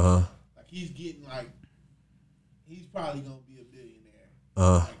fast. Like he's getting he's probably gonna be a billionaire.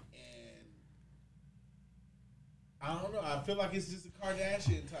 And I don't know. I feel like it's just a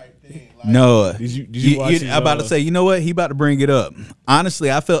Kardashian type thing. Like, no, did you watch I'm about to say, you know what? He about to bring it up.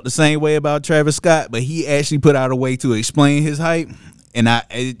 Honestly, I felt the same way about Travis Scott, but he actually put out a way to explain his hype, and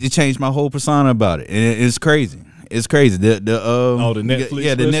it changed my whole persona about it. And it's crazy. It's crazy. The Netflix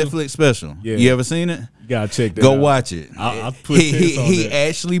special? The Netflix special. Yeah. You ever seen it? You gotta check that Go out. watch it. I put he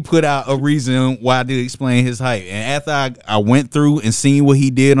actually put out a reason why to explain his hype. And after I went through and seen what he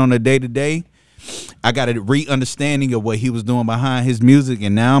did on a day-to-day, I got a re-understanding of what he was doing behind his music,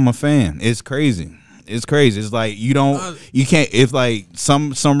 and now I'm a fan. It's crazy. It's crazy. It's like you can't. If like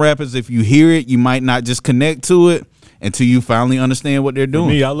some rappers, if you hear it, you might not just connect to it until you finally understand what they're doing.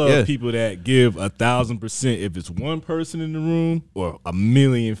 For me, I love people that give 1,000% if it's one person in the room or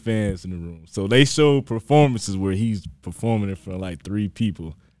 1,000,000 fans in the room. So they show performances where he's performing in front of like 3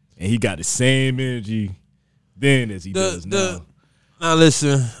 people, and he got the same energy then as he does now. Now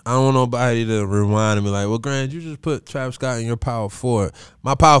listen, I don't want nobody to remind me like, well, Grant, you just put Travis Scott in your power forward.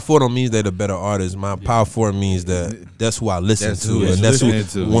 My power forward don't mean they're the better artist. My power forward means that's who I listen to, and that's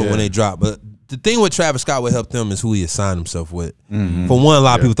who when they drop. But the thing with Travis Scott would help them is who he assigned himself with. For one, a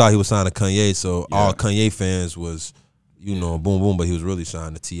lot of people thought he was signed to Kanye, so all Kanye fans was, boom, boom, but he was really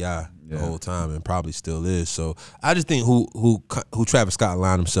signed to T.I. the whole time, and probably still is. So I just think who Travis Scott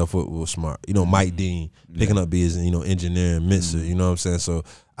aligned himself with was smart. Mike Dean picking up beats and engineering Mitzer. You know what I'm saying? So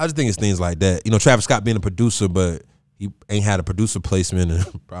I just think it's things like that. Travis Scott being a producer, but he ain't had a producer placement in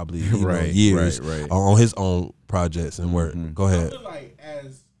probably years on his own projects and work. Go ahead. I feel like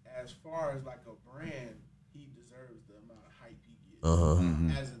as far as like a brand, he deserves the amount of hype he gets.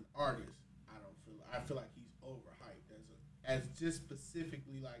 As an artist, I feel like he's overhyped as just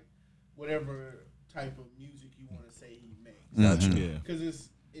specifically like whatever type of music you want to say he makes. Because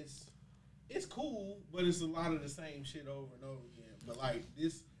it's cool, but it's a lot of the same shit over and over again. But like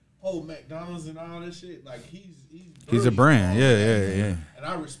this whole McDonald's and all this shit, like he's a brand. Yeah. And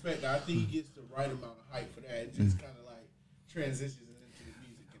I respect that. I think he gets the right amount of hype for that. It just kind of like transitions into the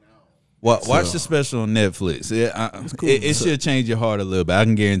music and out. Watch the special on Netflix. It should change your heart a little bit. I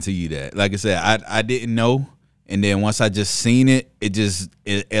can guarantee you that. Like I said, I didn't know. And then once I just seen it,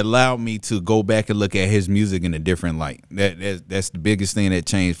 it allowed me to go back and look at his music in a different light. That's the biggest thing that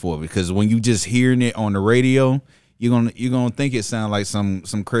changed for me. Because when you just hearing it on the radio, you're gonna think it sounds like some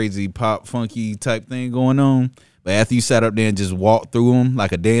crazy pop funky type thing going on. But after you sat up there and just walked through them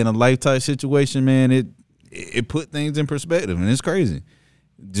like a day in a life type situation, man, it put things in perspective, and it's crazy.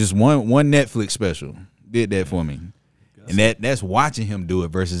 Just one Netflix special did that for me. And that's watching him do it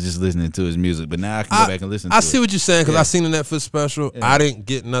versus just listening to his music. But now I can go back and listen to it. I see what you're saying, because I seen the Netflix special. I didn't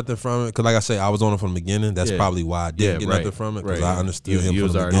get nothing from it, because like I say, I was on it from the beginning. That's probably why I didn't get nothing from it, because I understood him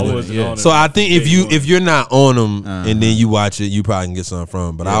from the beginning. So I think if you're not on him and then you watch it, you probably can get something from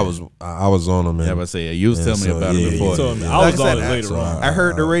him. But I was on him, man. Yeah, I say you was telling me about it before. I was on it later on. I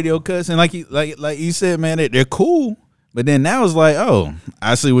heard the radio cuts, and like you said, man, they're cool. But then now it's like, oh,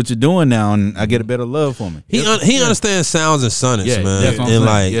 I see what you're doing now, and I get a better love for me. He understands sounds and sonnets, man, and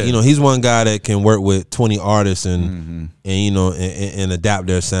like he's one guy that can work with 20 artists and adapt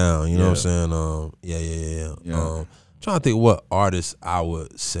their sound. You know what I'm saying? Trying to think what artists I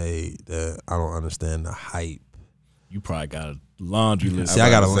would say that I don't understand the hype. You probably got a laundry list. See, I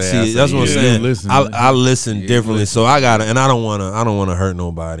gotta see. That's what I'm saying. I listen differently, so I gotta, and I don't wanna hurt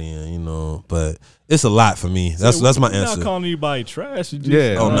nobody, and but it's a lot for me. That's my answer. You're not calling anybody trash.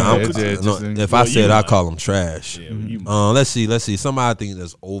 If I said I call them trash. Let's see. Somebody I think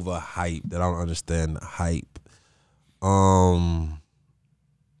that's overhyped that I don't understand the hype.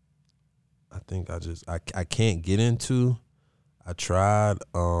 think I can't get into. I tried.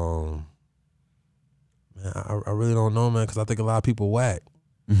 Man, I really don't know, man, because I think a lot of people whack.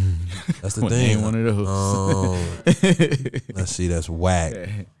 That's the thing. Ain't one of those. Let's see. That's whack.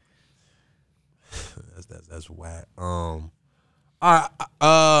 That's whack. All right.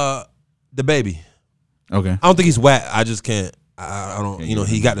 The Baby. Okay. I don't think he's whack. I just can't. I don't. You know,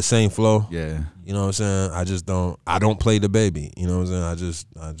 he got the same flow. Yeah. You know what I'm saying? I just don't. I don't play The Baby. You know what I'm saying?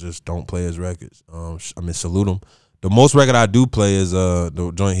 I just don't play his records. I mean, salute him. The most record I do play is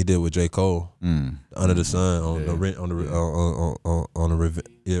the joint he did with J. Cole, Under the Sun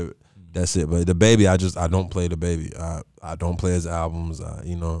yeah, that's it. But The Baby, I don't play The Baby. I don't play his albums.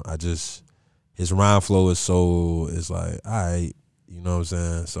 You know, his rhyme flow is like, all right, you know what I'm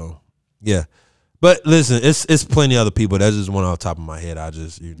saying? So yeah. But listen, it's plenty other people. That's just one off the top of my head. I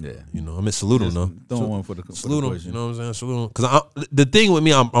just you know, I mean, salute him though. Throwing one for the salute him. You know what I'm saying? Salute him. Because the thing with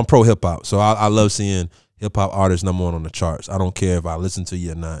me, I'm pro hip hop, so I love seeing hip hop artists number one on the charts. I don't care if I listen to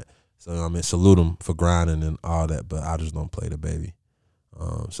you or not. So I mean, salute them for grinding and all that. But I just don't play The Baby.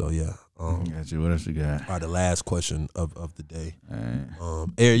 So yeah. Got you. What else you got? All right, the last question of the day. All right.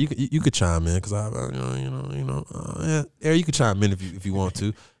 Eric, you could chime in because Eric, you could chime in if you want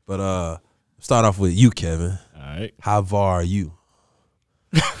to. But start off with you, Kevin. All right. How far are you?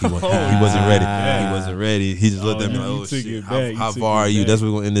 He wasn't ready. He wasn't ready. He just looked at me like, "Oh shit! How far are you?" That's what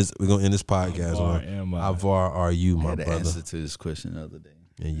we're gonna end this. We're gonna end this podcast on. How far are you, my brother? I had the answer to this question the other day.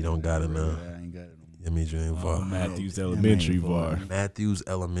 And you don't got it now. I ain't got it. That means you ain't VAR. Matthews Elementary VAR. Matthews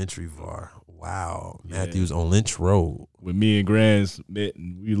Elementary VAR. Wow. Matthews on Lynch Road. When me and Grands met,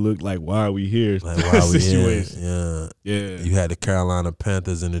 and we looked like, why are we here? Like, why are we here? Yeah. You had the Carolina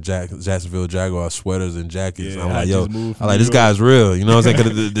Panthers and the Jacksonville Jaguars sweaters and jackets. Yeah, I'm like, yo, this York. guy's real. You know what I'm saying?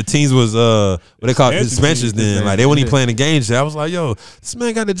 Because the teams was, what they call it, suspensions then. Like, they weren't even playing the games. I was like, yo, this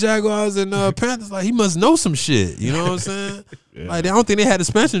man got the Jaguars and Panthers. Like, he must know some shit. You know what I'm saying? Yeah. Like, I don't think they had the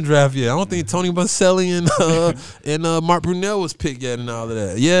suspension draft yet. I don't think Tony Baselli and Mark Brunell was picked yet and all of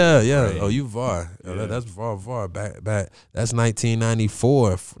that. Yeah. Right. Oh, you VAR. Yeah. That's VAR. Back. That's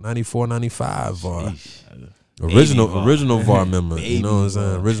 1994, 94, 95 VAR. Original VAR member. You know what I'm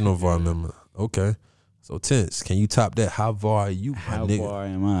saying? Original VAR member. Okay. So Tense, can you top that? How VAR are you, my How nigga? VAR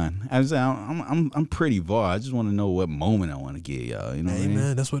am I? I'm pretty VAR. I just want to know what moment I want to get y'all. You know what I mean?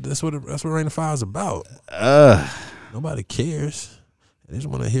 Man, that's what Rain of Fire is about. Nobody cares. They just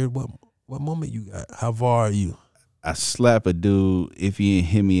want to hear what moment you got. How VAR are you? I slap a dude. If you didn't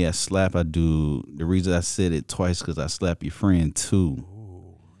hear me, I slap a dude. The reason I said it twice because I slap your friend too.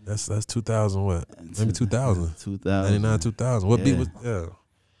 Ooh, that's 2000 what? Maybe 2000. 99, 2000. What beat was dun,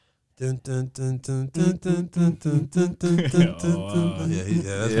 dun, dun, dun, dun, dun, dun, dun, dun, dun, dun.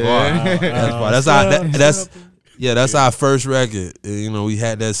 That's VAR. That's our first record. You know, we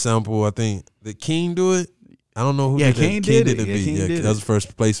had that sample. I think did King do it? I don't know who did King it. Did the beat. That was the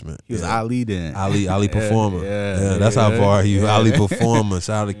first placement. He was Ali then. Ali Performer. Yeah, that's how far he was. Ali Performer.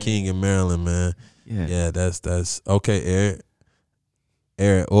 Shout out to King in Maryland, man. Yeah, that's okay,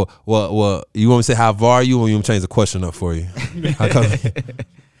 Eric. Well, you want me to say how far are you, or you want me to change the question up for you? How come?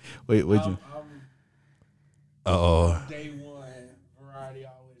 Wait, what'd you? Day one, Variety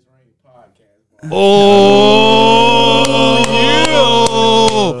Always Rain podcast.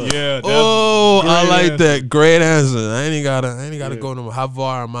 Yeah. I like that. Great answer. I ain't gotta go no. How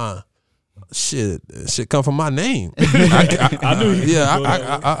far am I? Shit come from my name. I knew.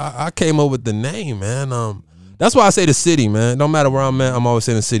 I came up with the name, man. That's why I say the city, man. No matter where I'm at, I'm always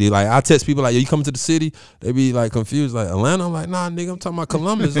saying the city. Like I text people like, yo, you coming to the city? They be like confused, like Atlanta. I'm like, nah, nigga, I'm talking about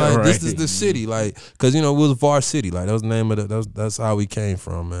Columbus. Like Right. This is the city, like, cause you know it was VAR City. Like that was the name of that's how we came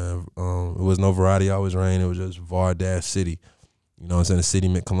from, man. It was no Variety Always Rain. It was just VAR City. You know what I'm saying? The city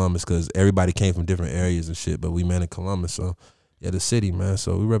meant Columbus because everybody came from different areas and shit, but we meant in Columbus. So yeah, the city, man.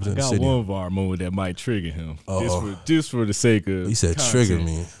 So we represent the city. I got one VAR moment that might trigger him. Just for the sake of he said content. trigger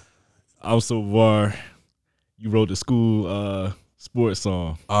me. Also VAR. You wrote the school sports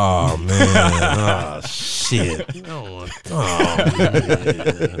song. Oh man! Oh shit! Oh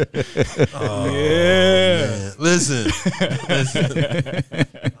man! Man. Listen.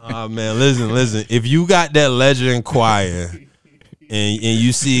 Oh man, listen. If you got that Legend Choir, and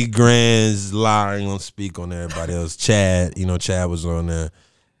you see Grand's lying on speak on everybody else, Chad was on there,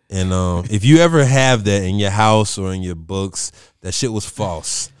 and if you ever have that in your house or in your books, that shit was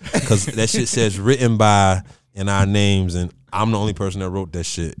false because that shit says written by. In our names, and I'm the only person that wrote that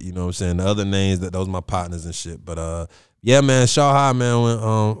shit. You know what I'm saying? The other names, those my partners and shit. But yeah, man, Shaw High, man,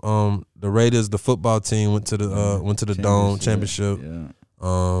 when the Raiders, the football team went to the Dome Championship. Yeah.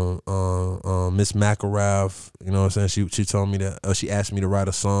 Miss McElrath, you know what I'm saying? She told me that she asked me to write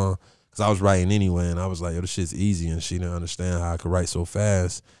a song Because I was writing anyway, and I was like, yo, this shit's easy, and she didn't understand how I could write so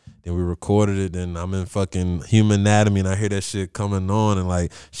fast. Then we recorded it, and I'm in fucking Human Anatomy, and I hear that shit coming on, and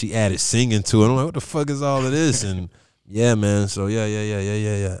like she added singing to it. I'm like, what the fuck is all of this? And yeah, man. So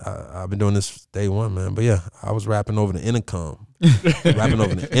yeah. I've been doing this day one, man. But yeah, I was rapping over the intercom.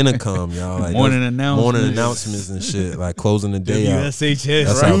 Y'all. Like morning announcements and shit, like closing the day out. WSHS,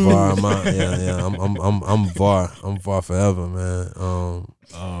 That's right? how far I'm out. Yeah. I'm VAR. I'm VAR forever, man.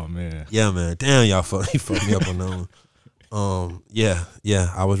 Oh man. Yeah, man. Damn, y'all fucked me up on that one. Yeah.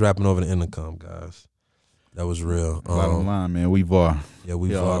 I was rapping over the intercom, guys. That was real. Bottom line, man, we VAR. Yeah,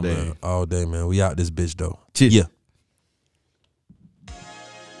 we VAR, all day. Man. All day, man. We out this bitch though. Cheers. Yeah.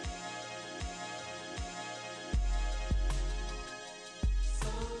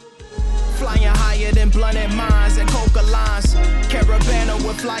 Flying higher than blunted mines and coca lines. Caravana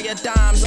with flyer dimes.